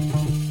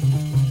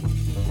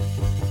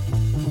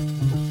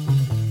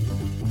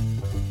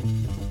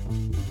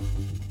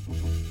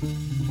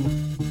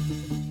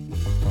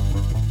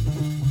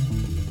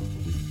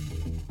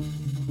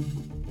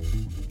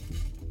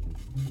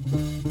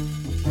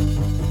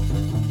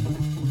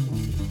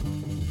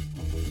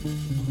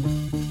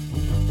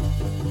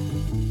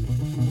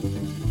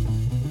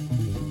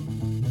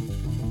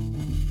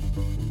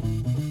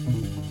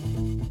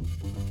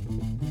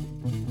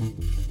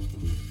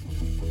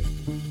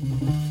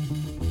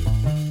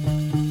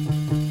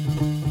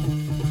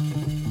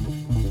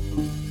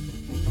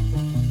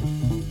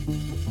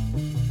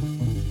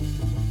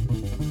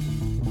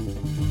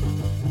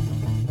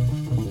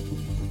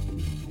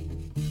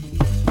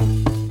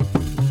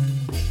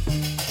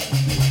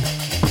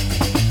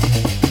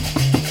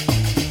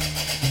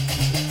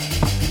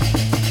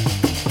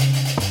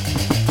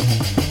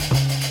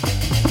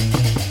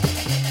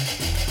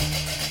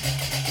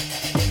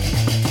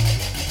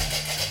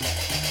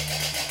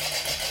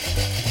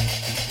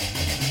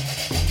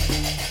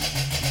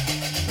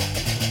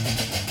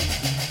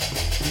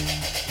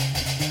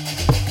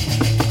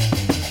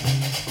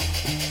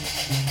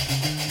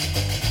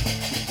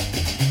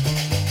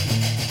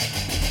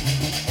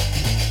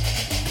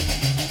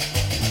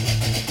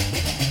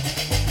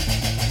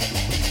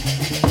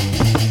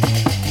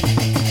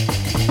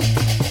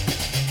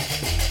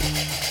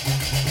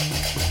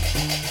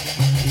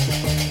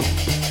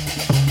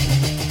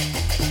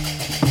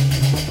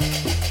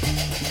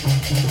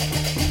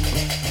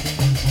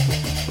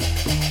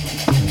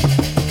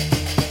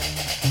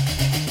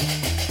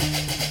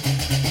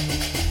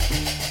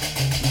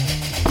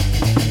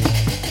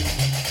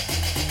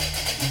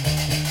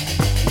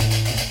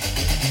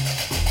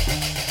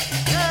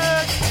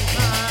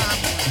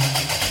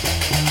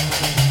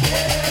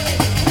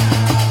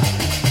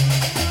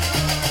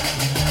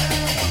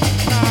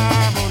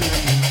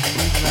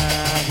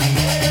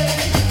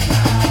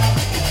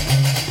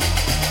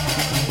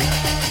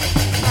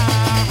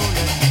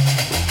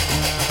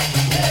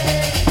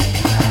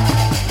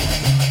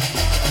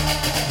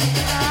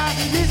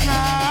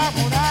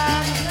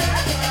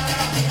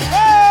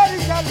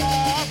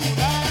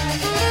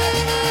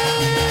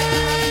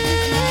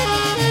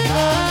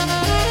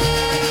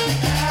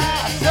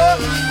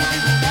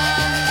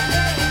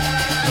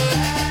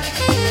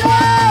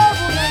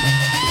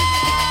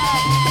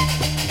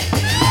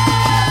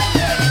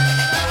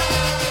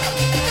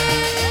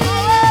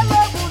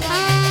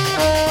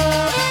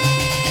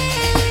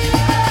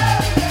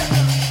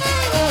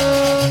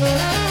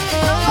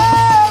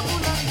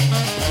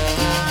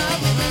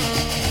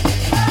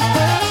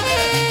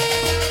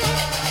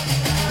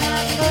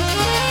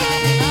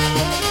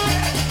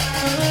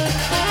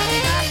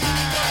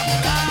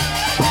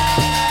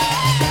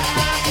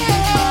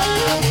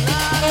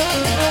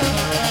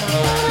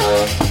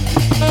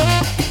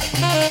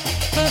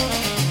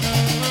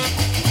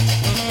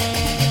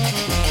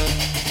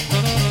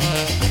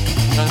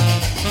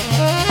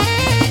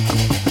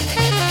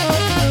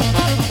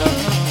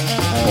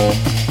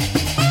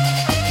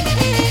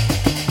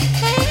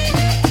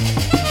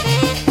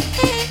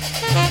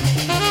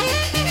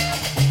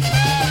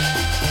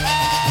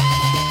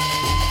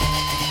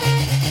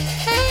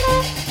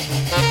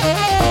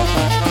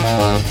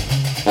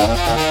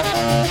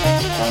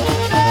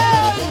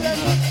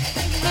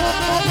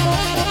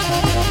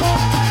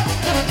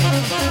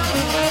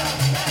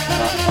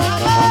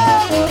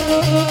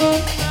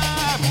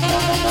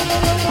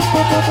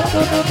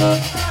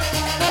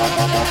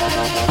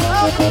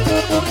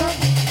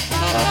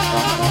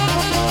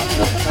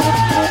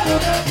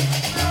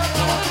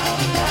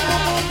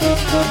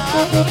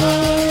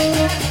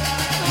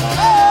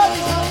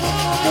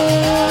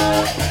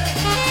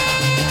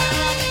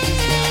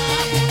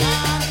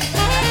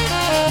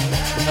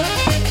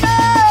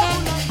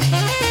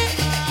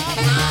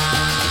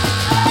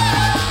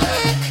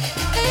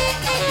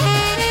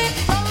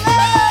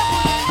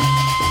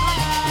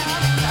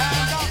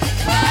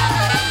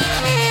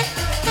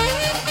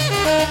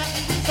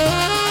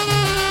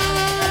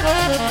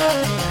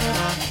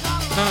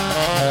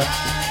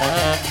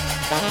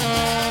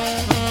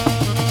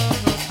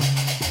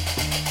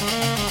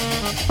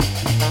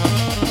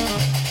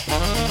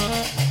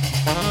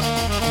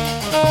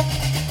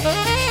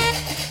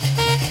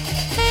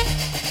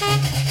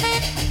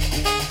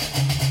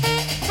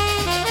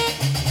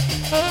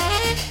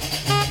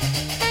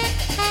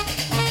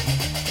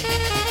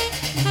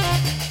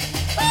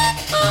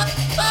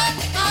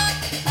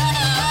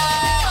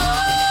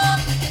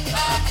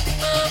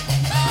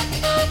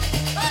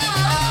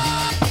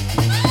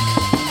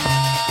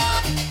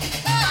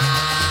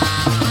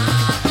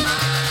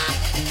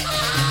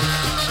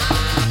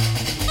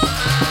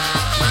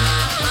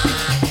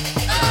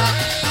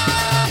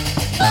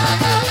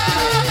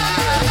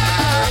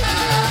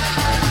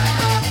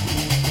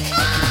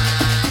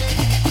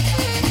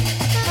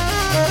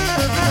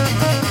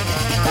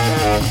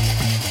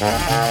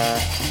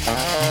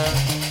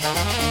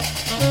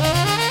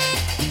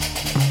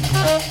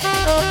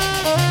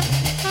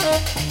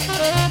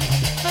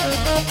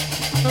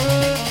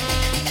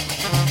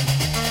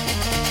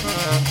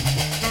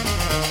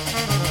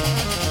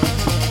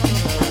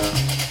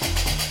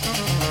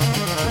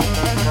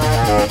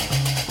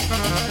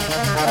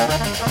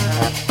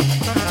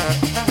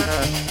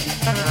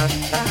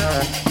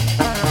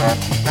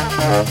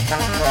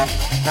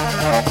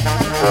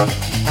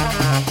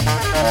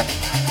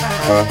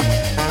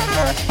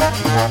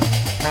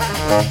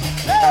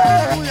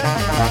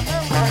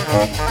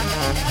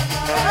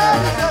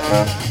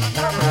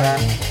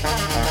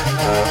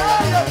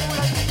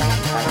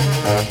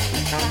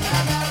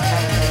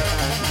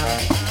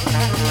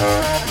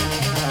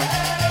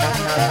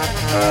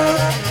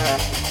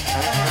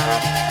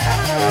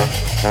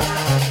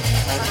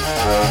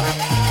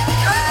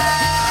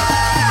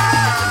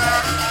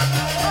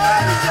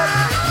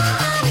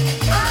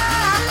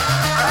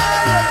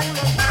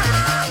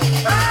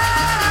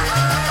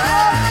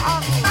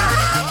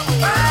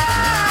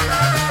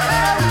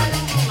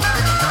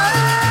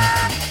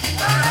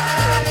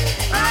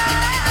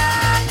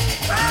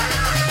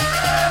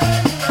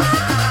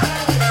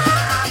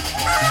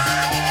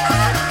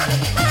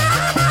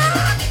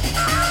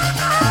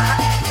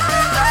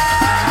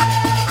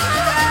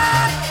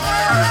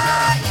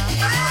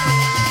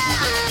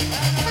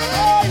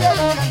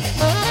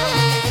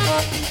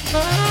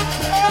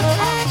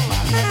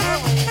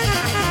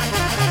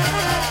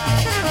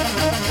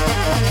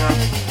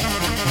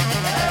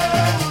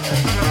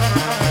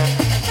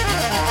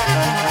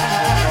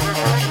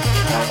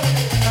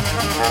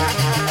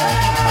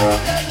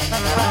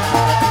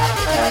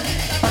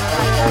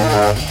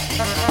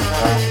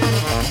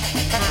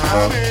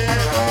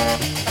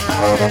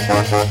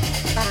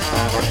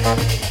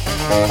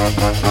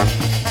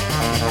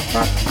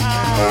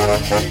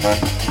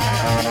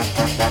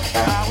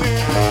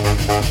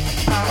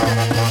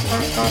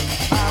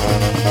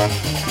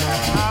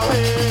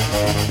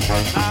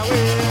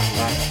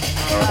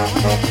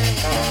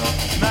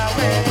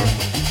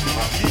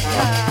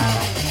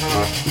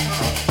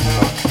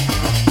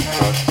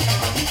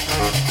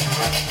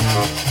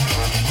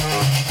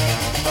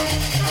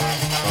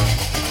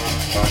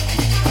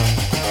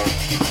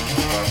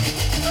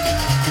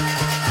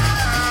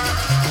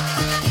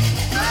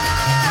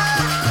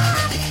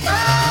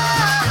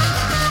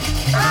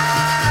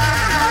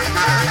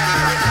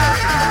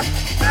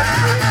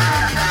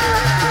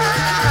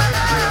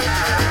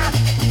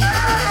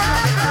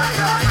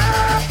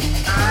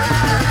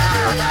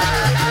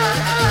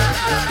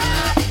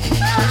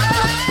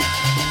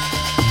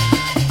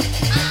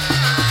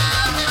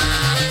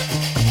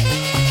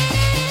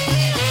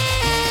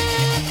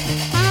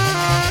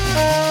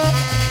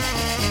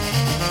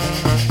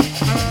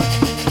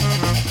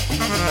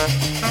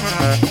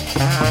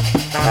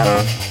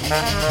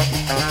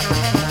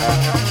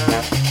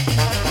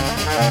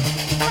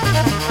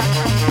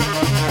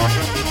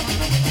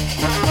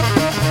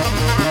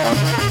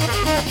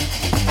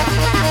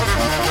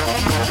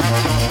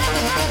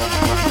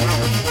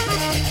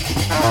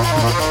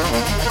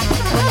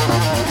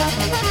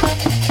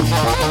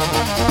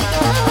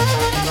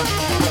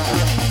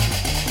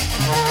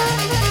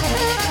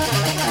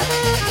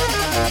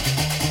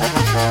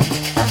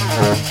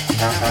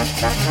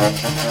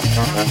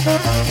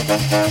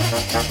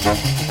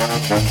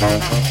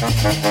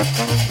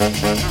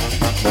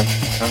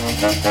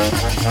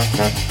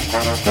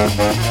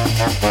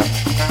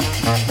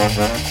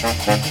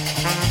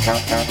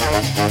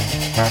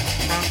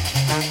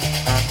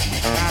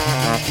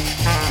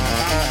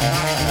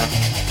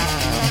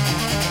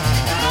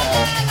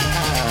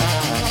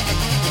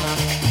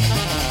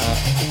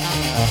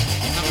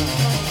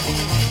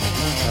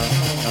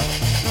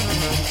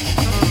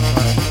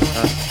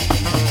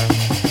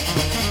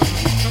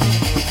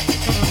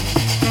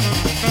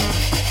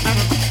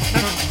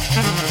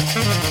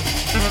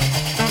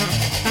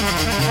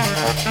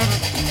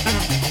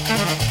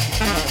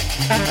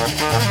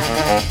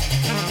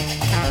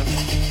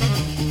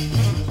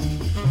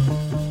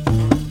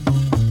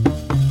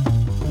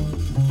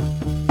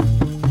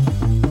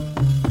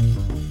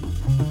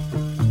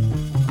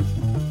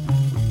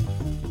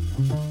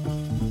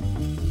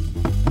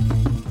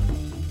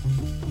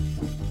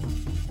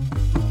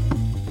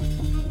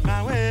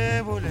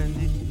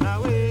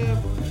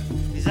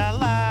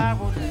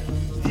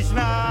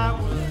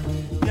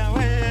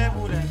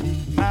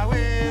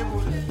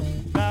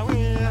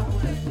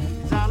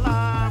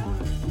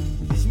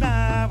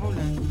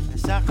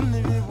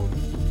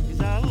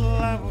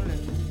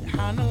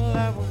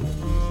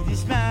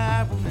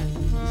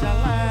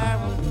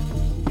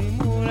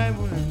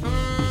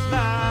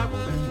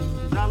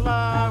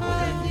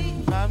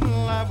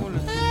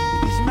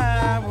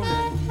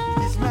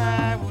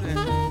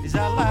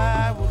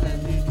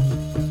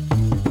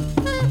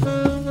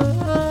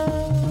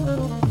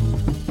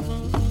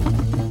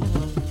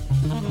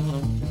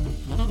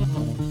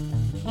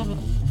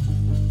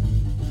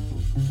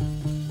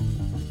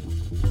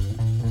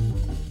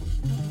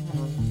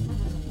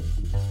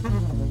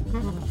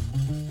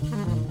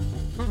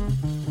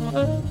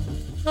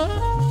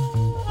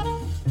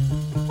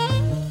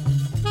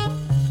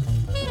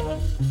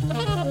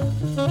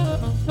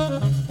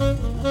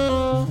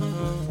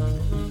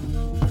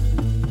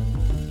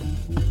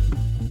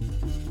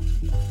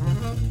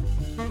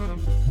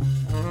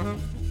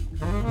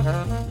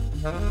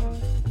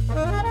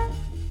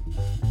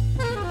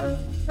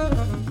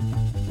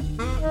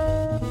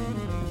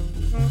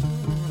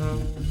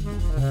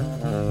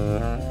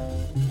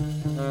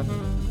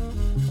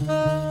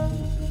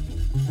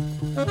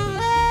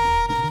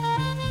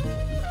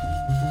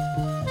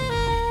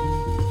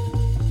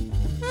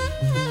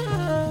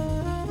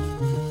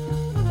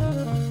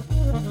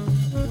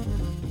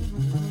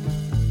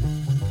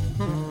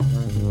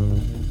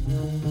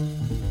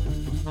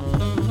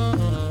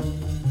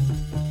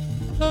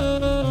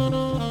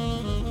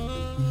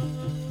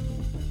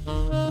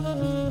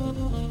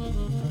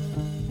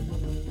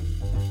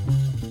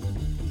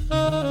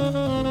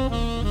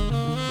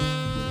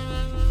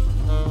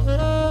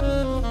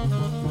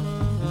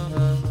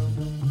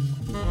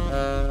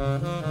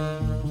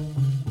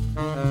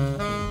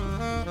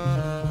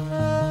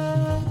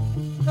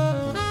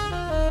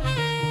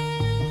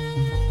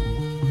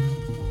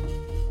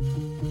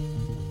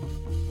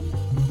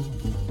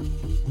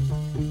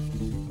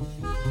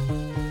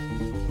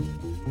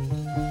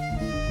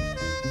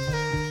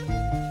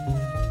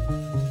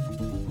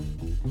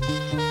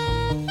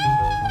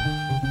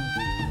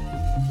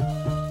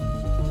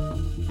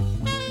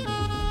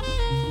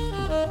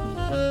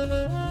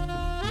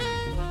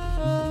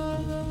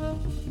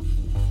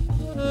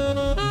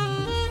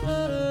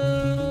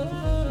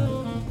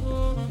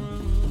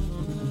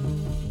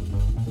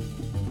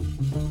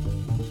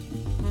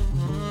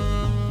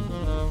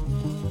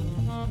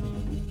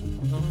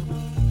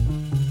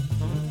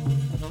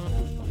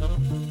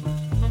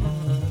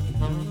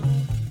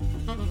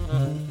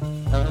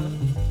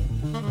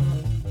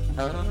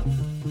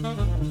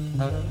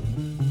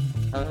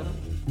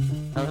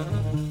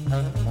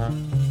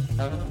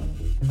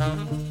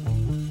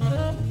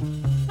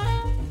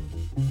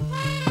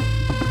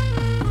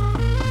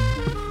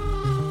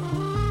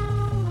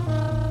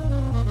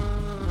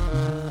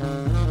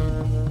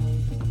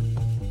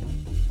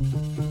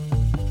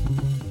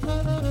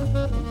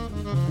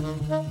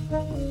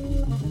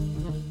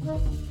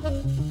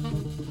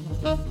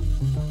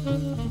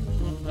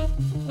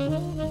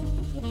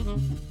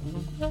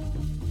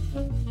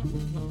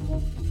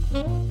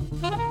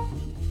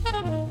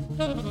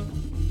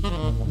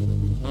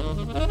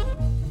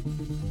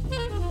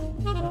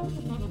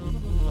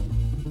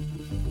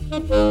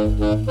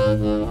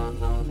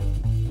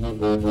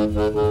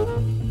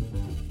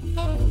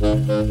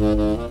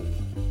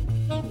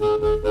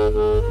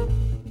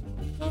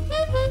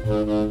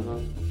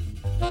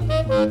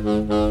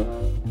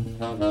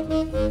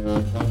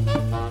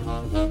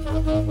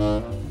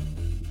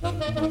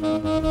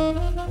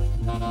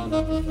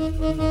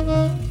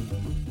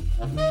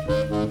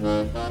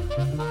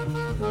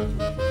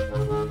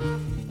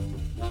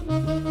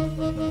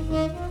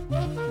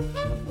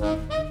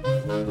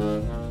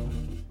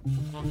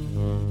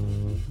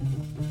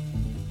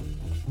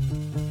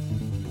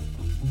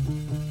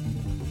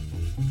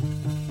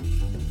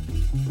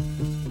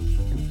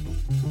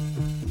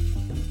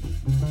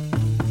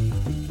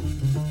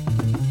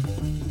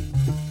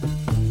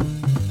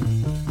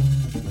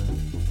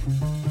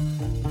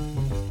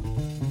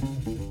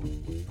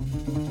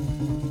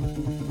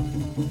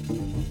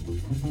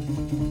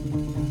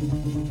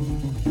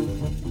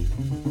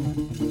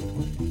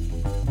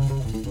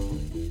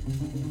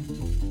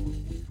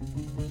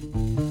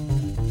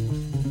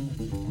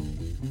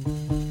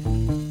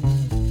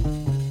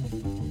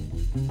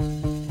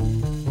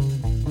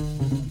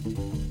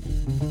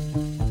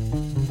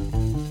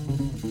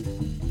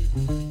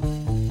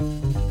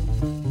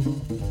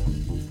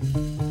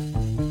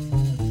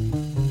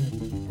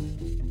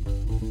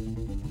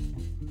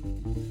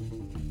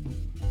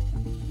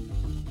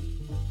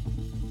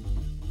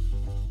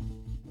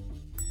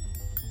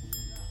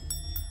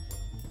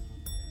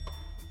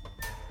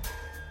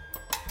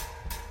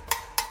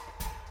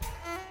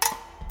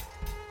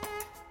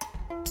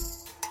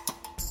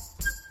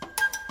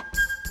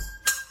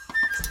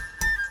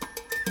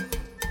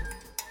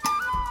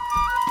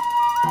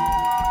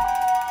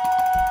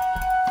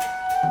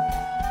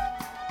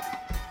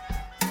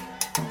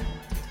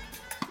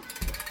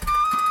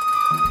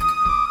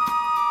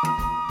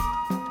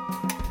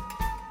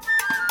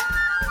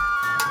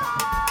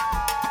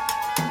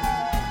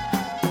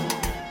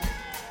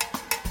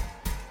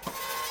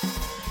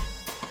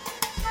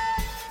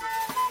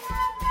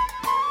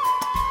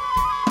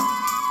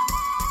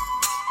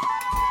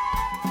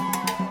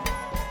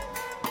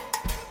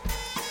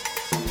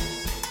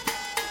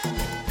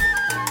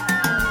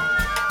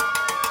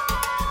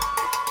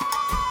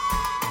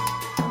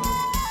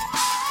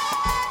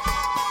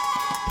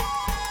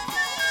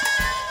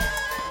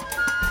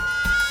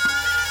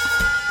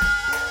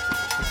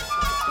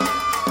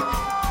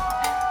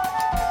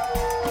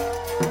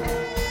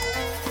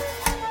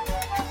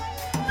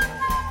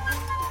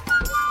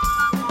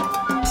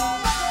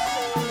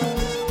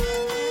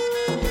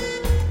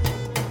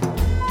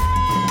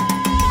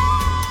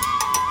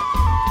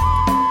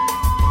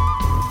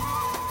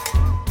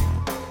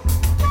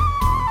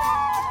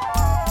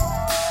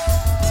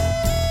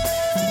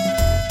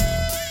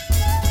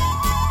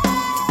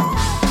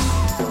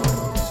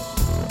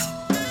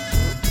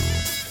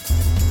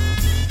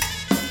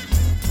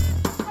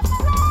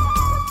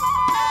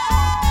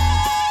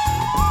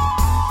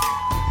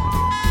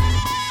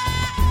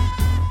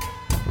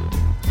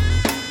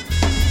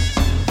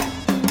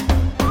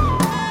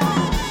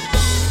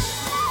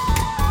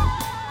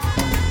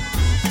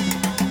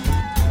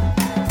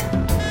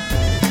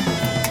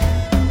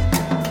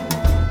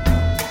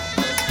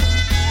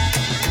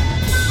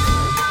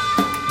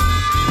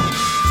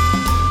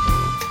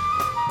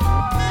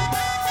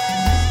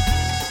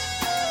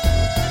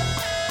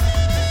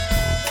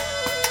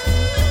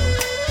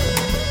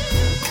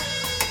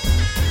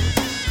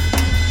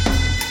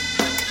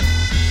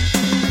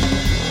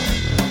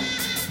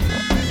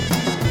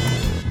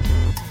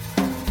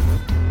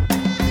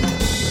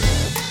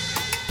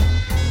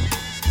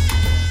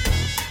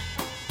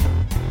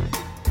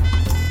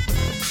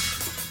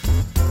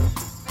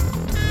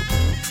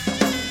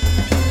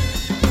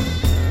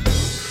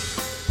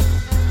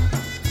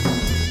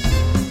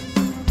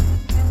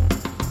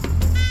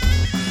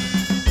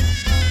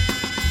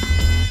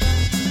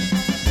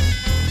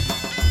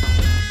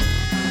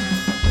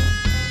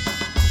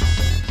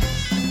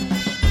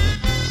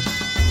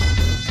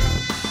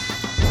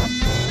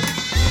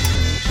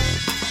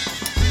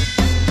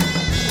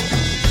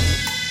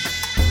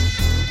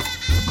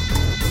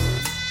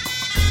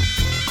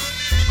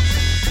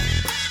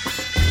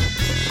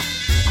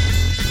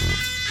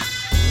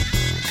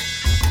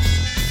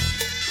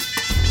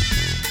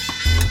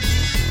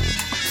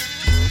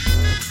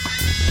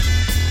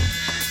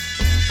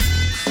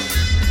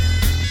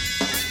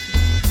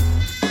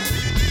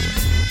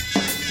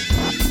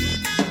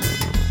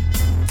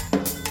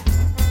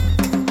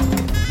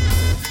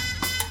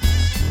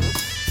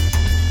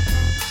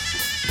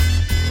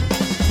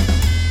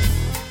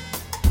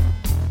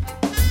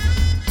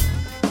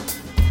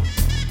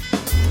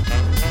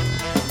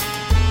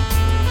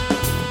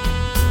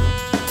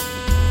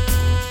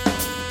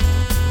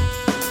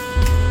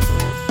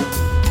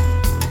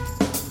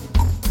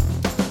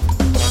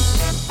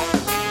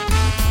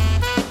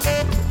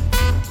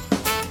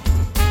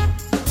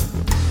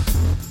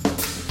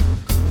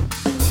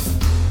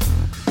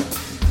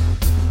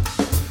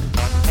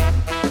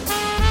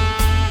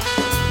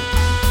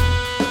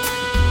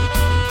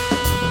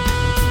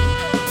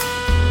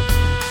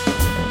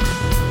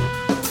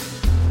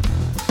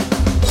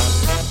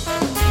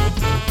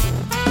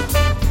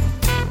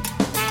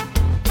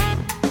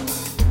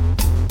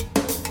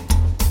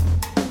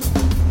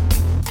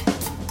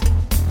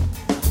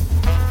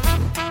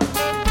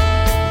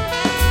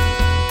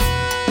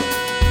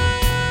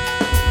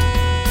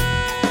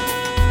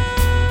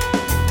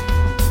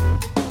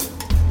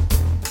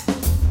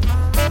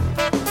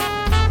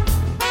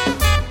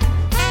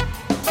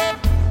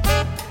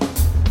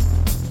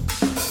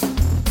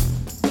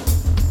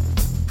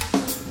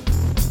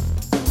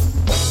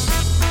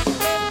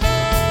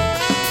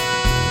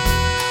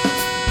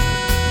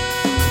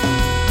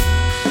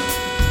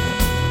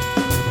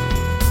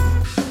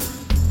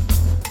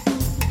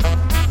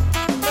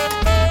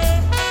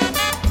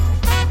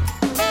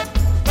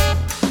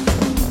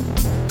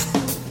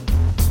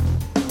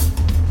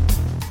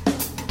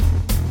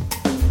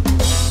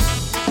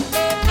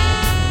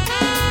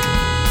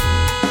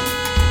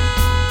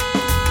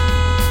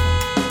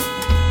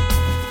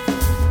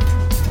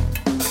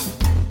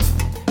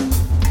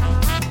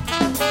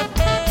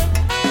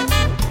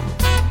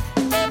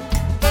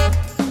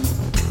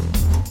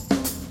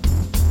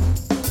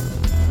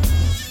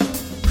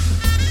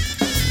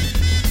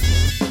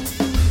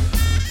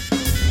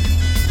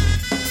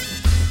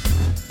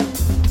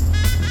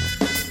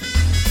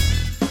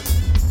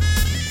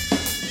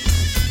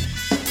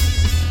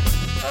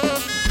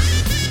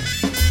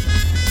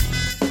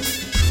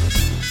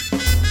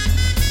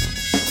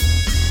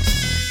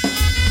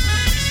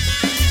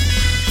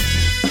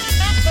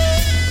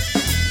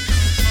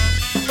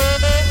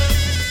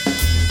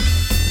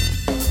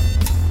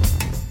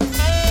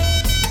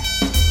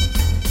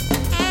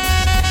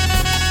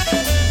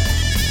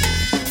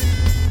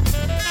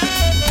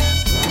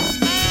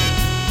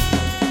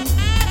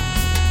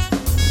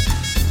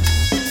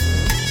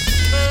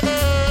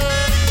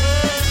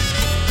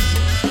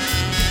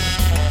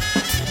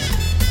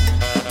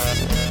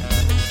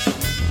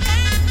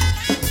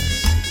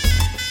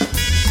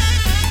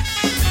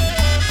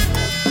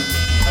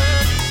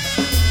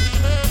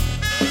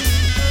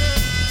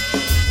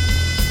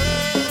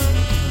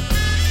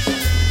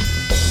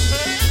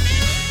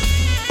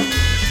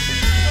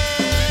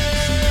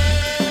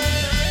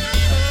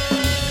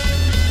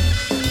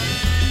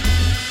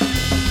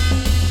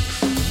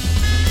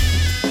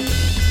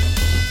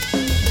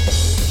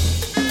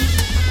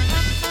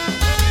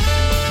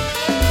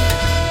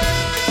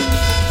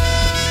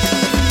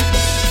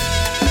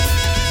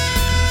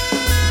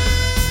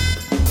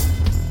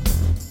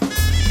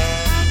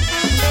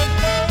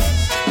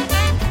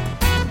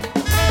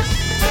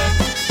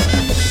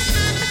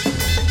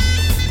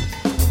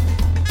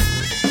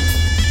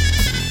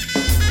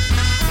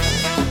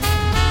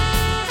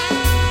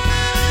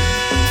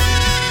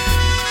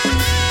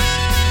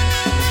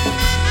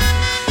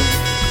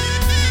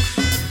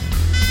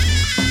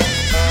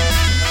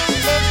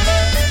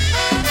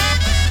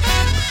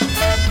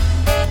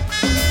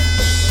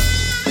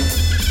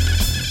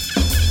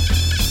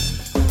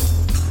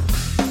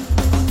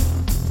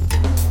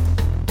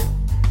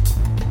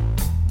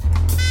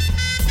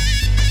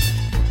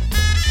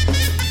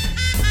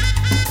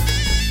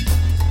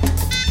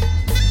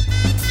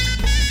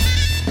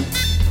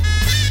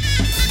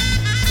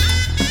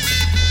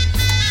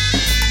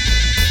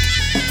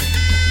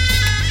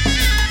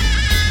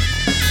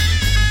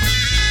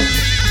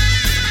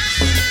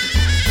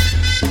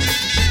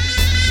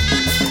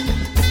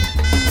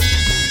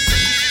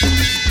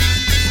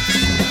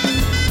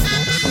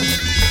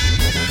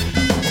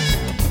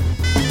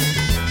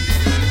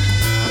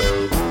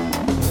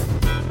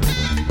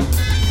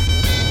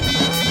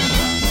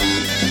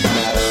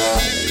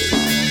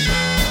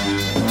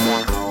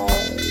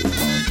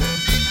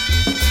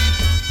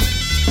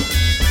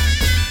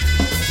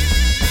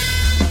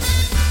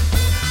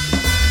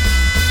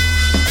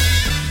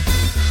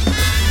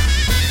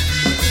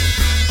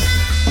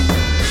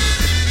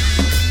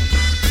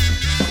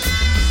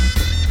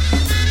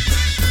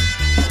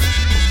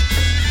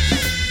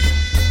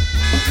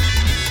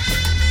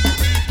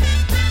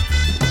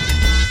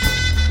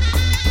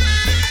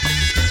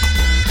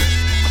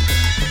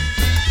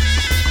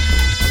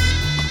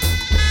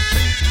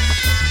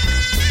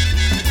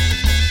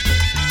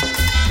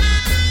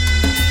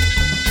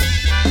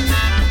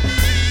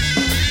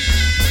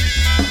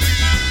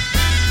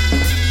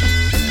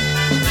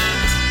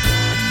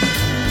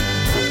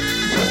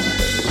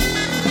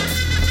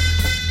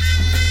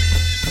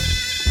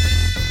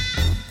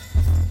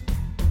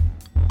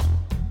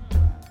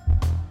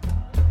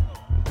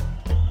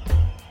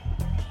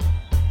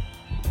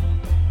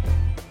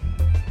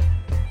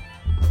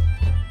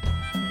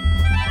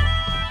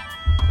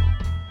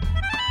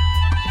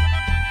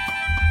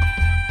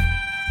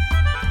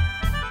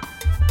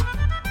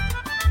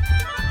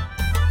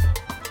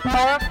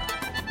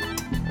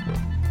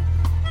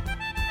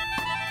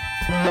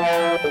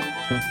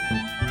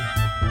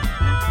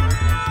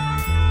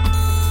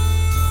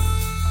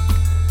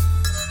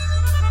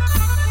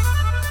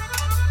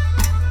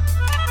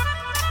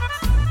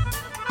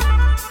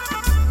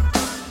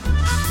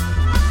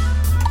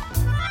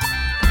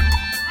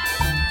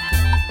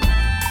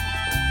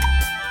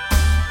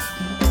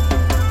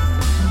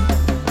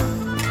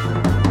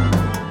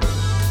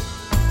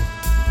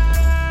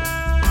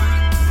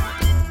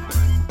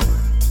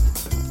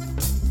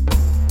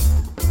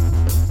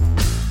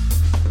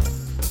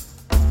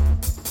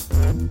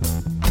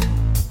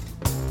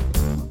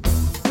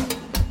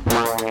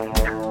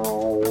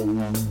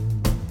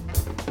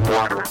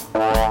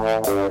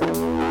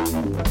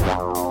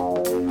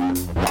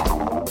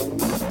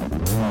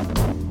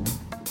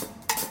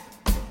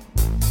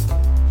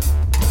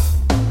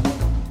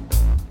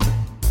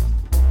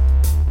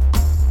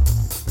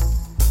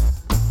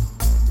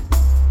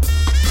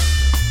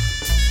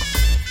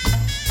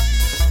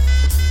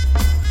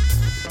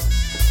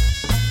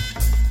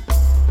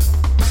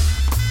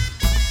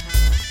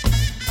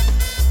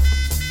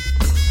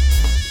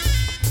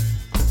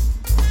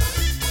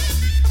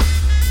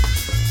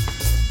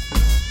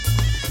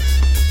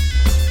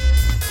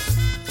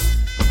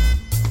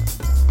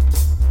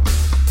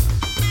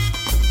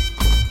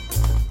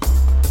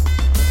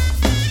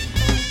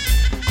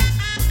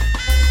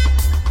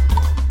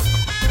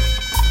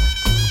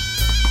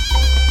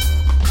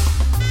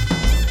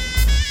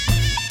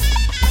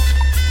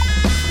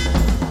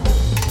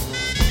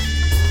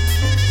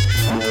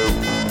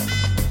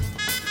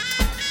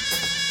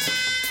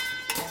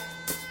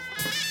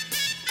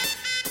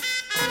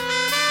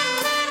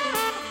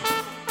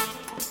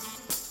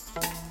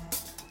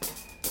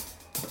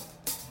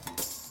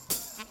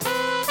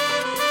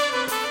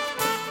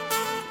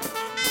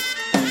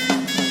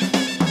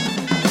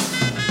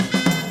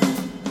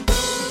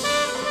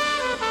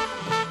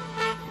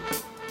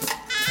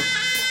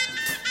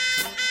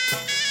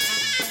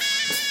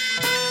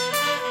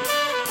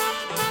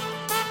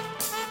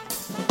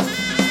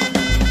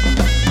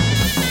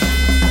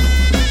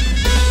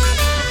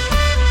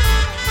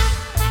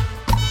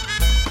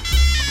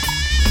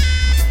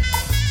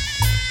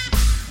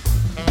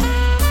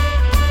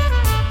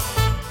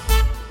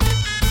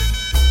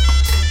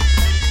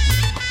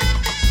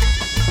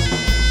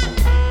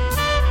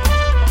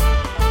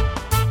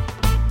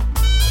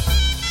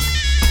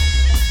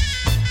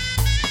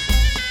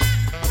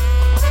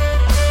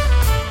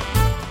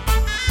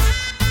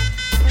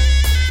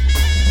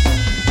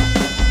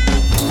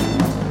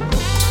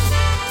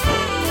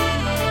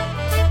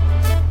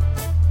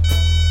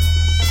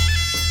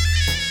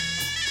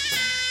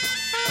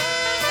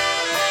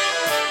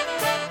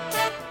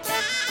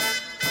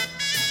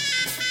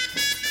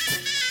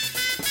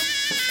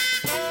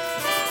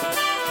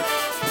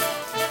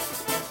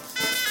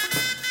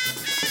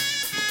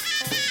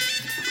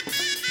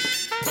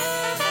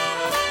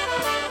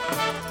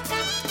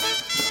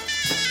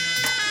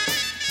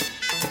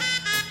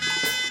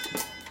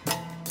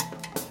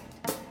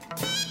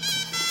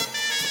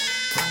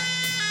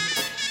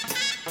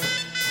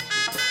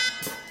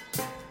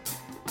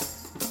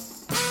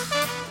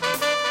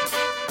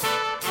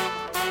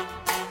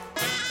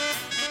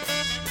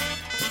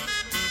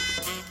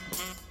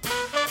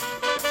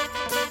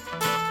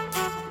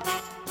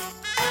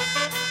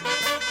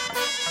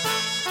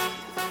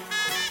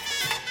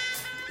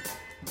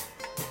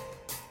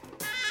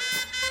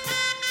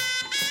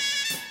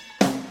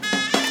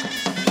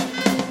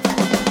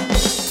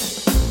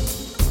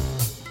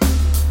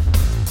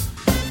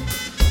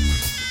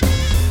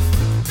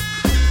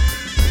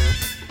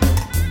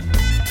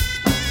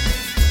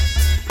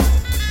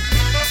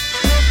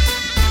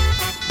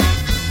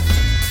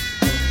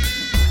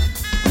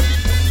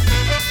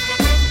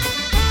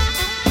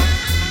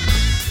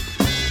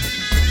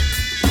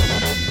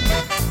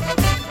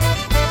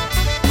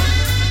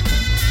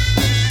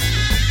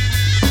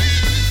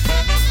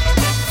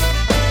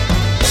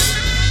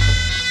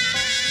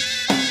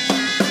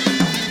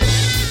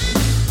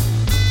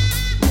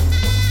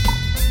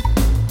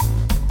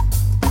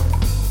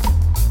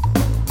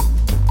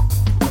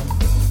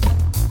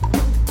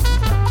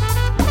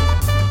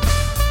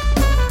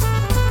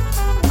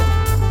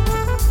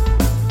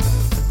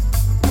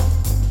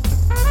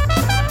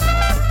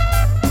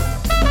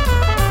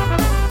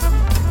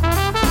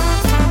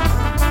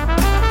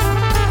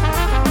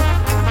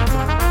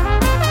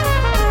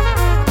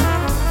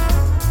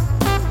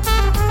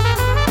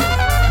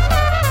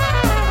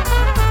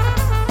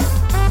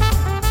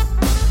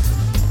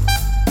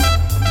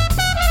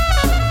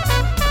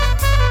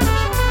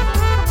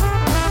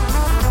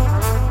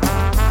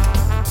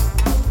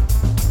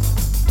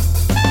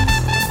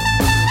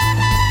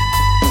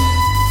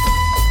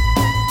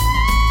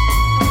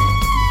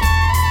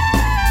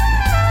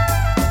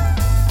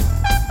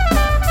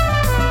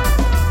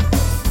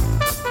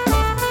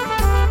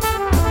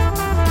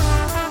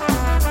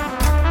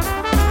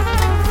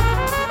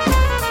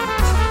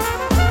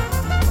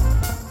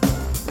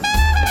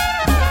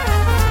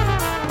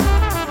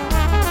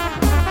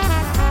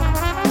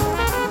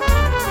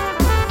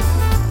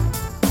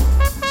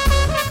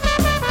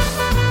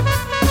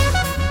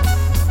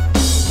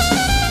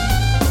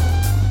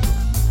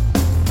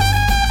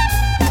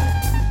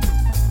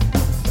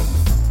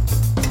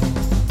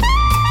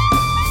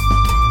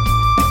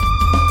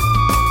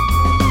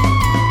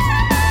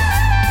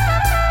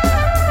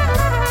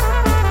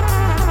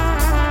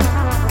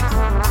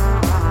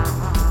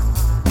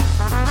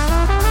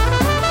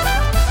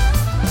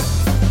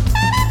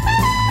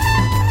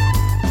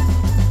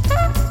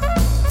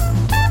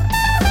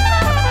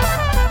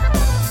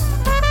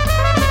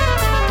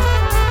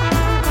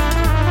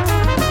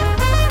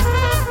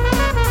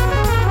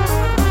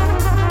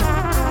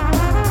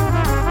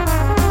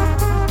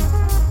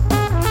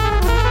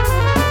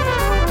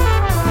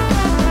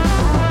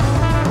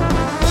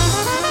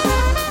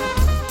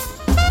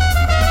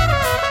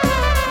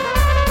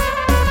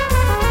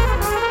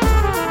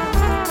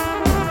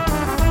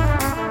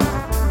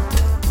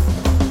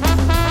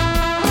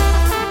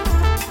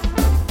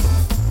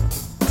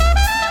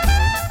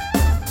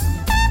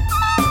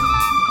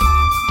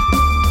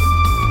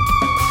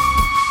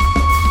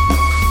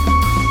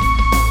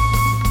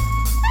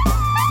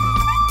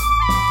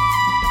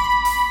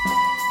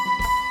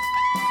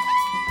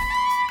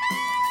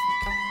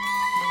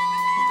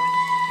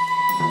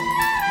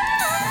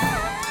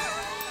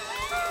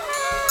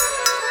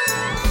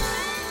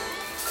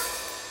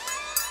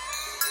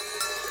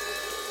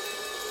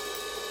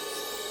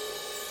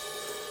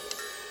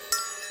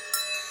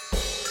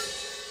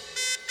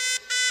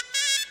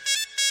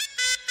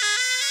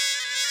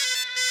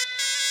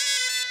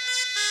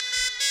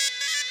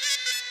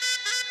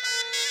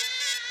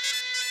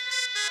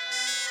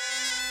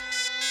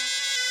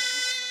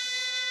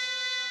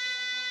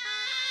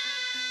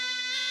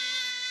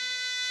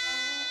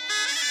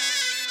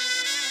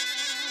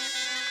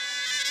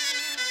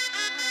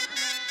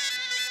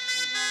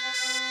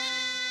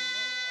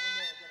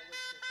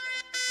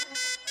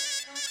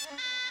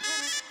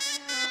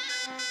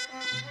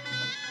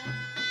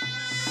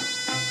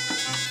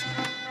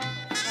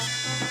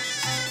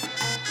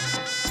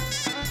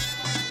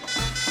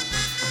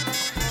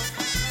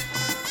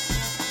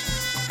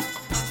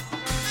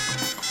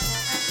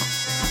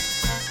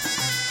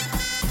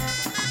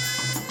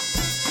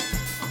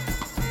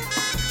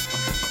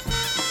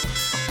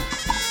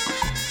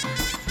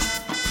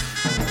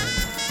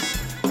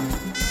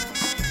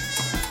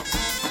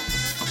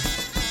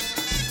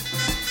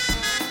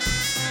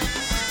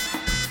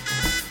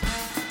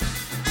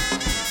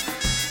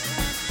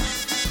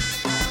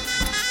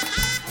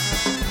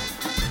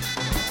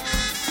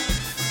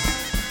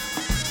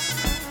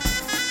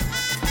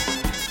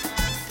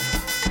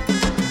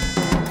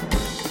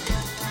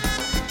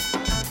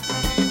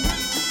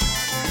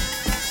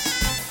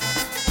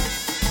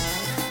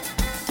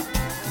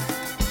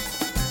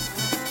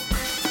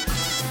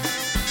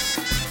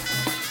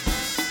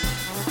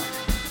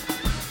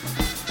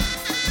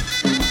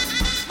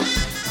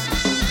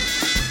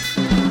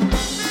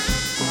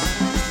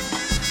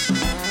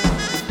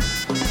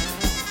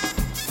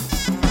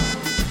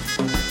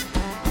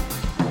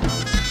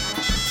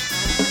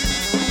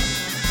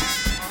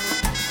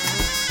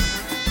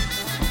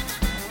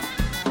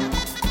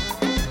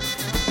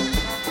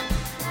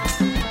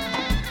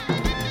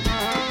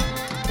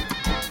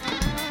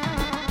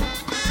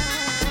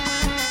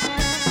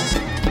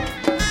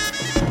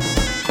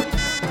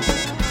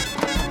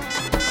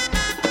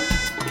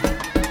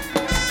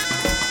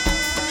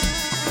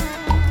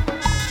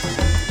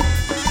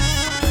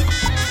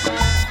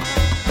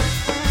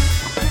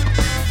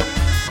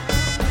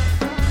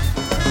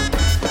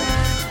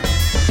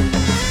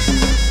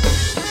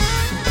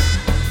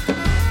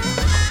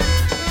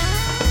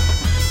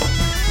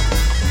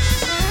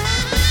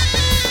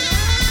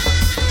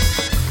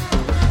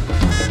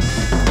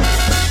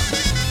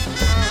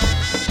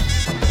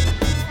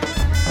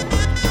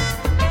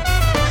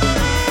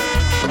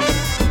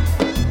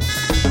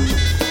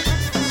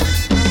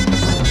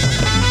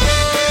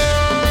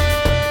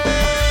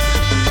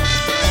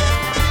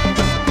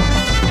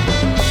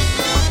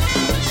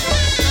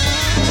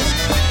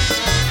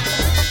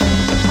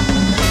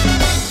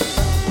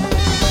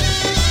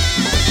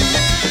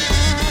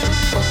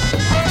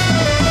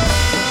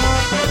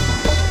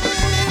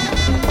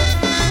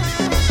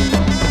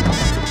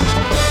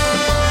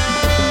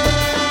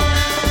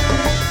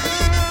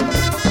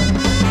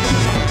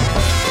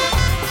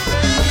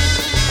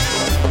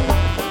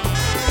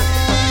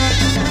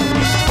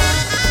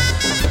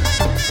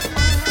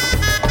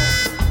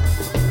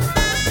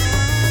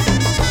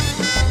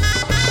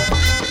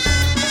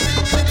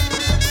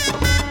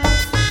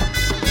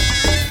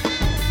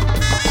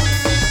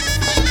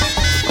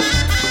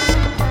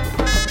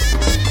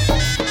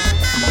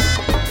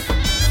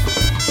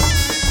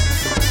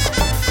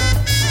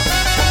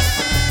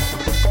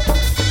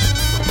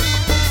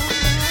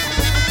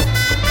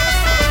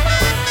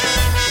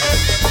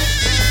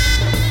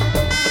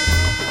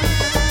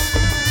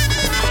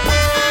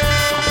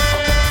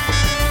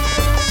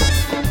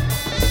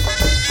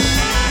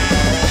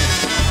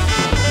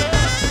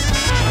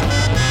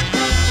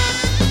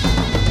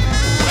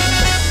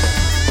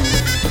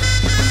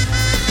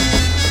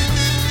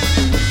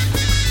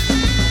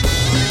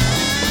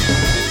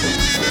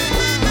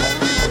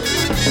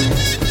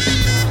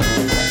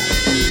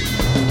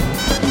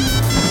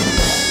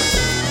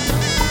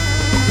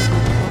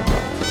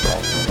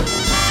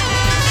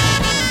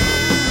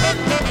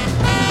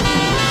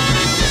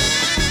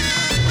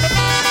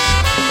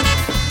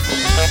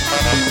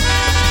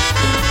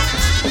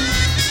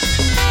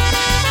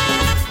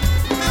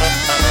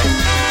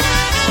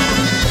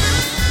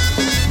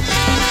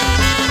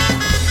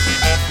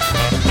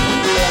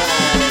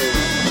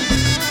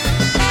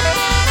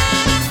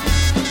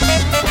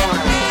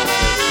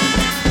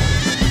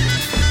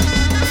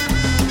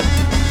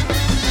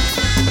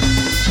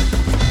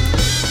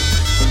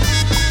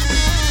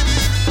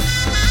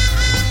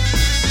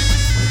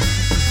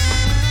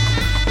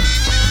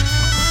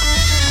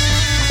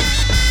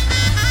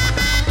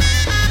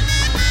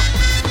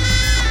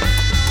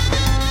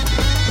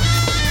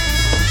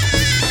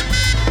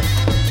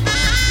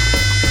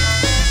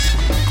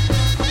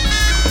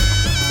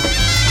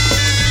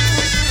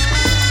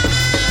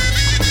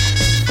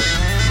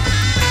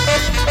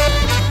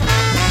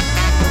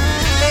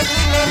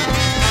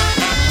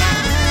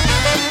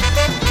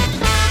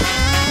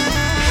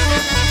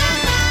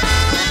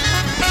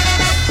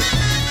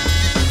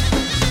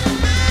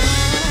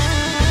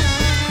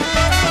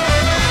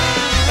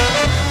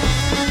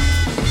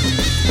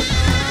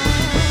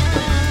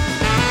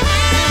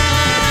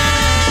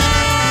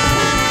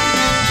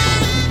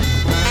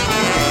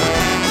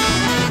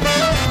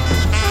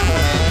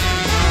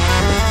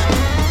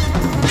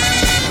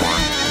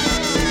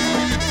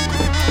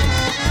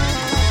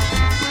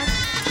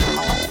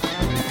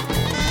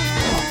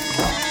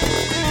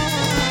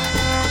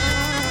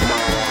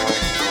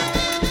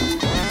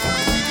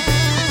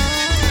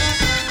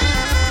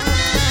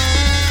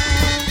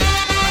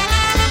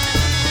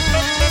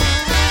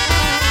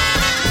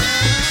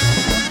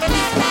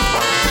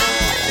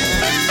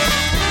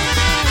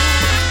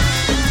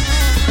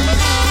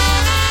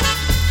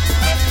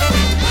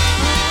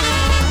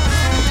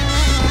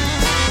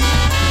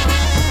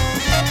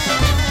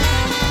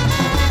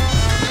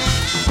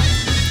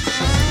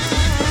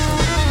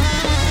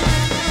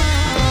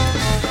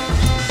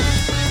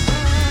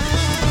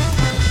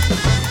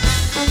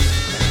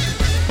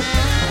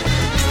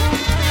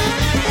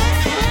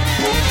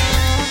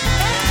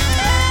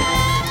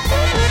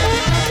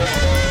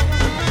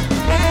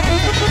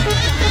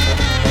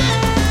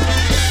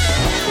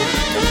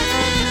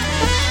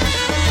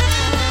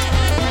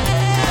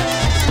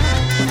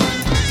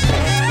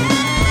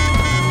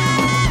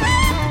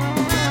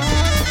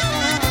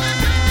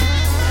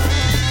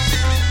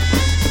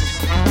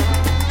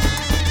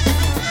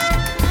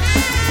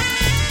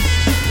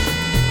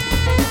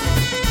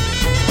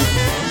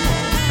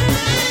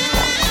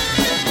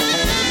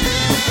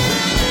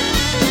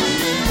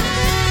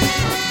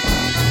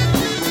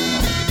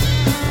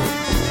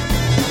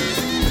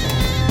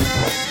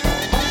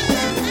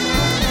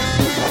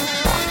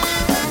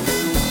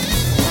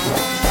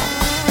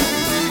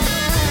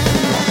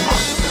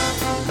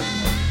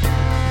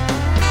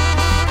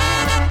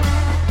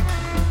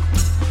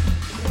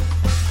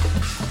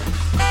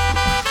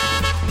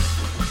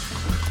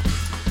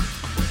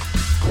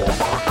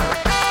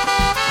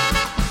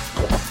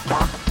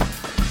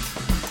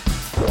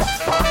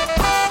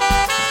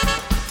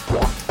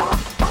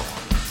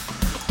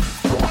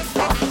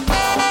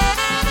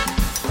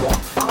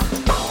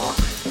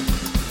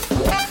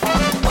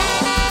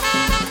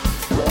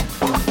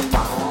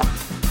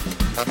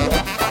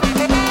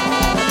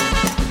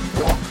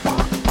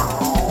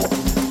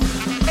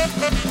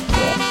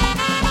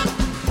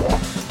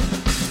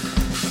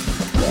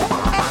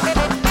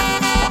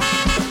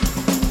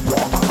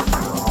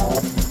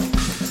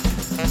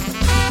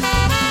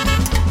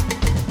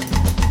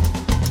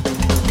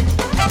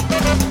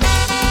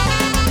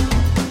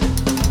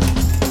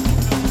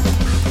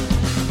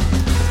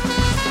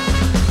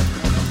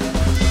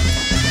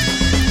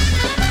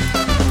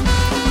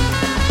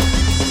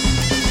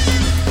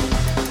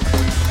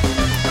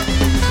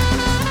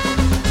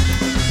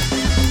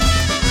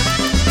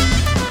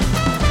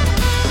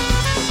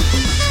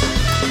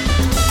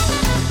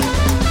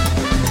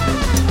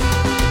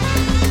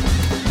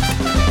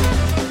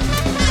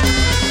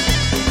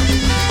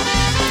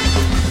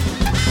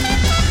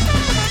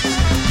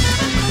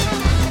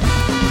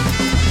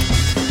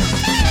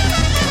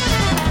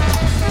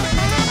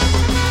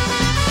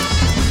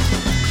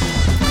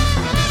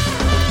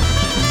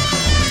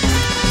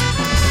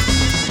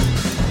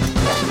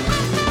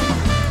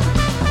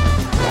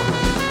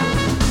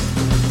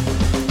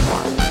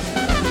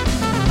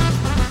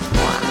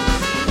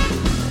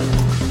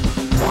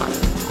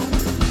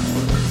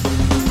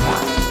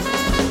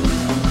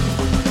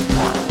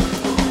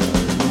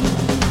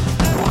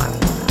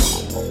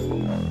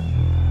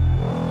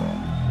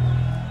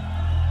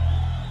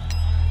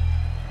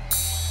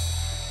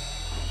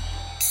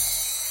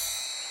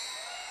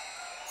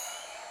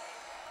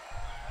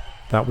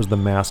 That was the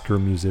Master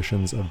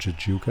Musicians of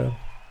Jajuka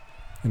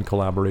in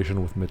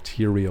collaboration with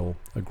Material,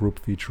 a group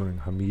featuring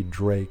Hamid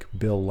Drake,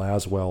 Bill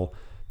Laswell.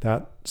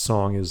 That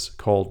song is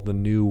called The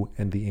New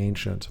and the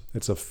Ancient.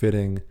 It's a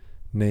fitting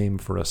name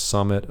for a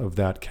summit of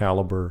that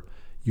caliber.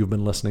 You've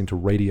been listening to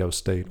Radio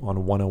State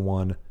on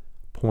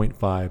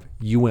 101.5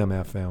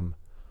 UMFM,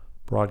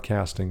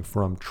 broadcasting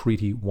from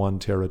Treaty 1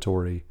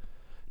 territory.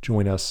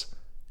 Join us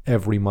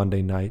every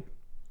Monday night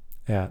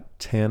at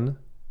 10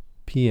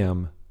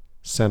 p.m.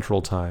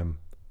 Central Time.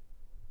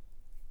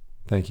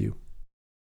 Thank you.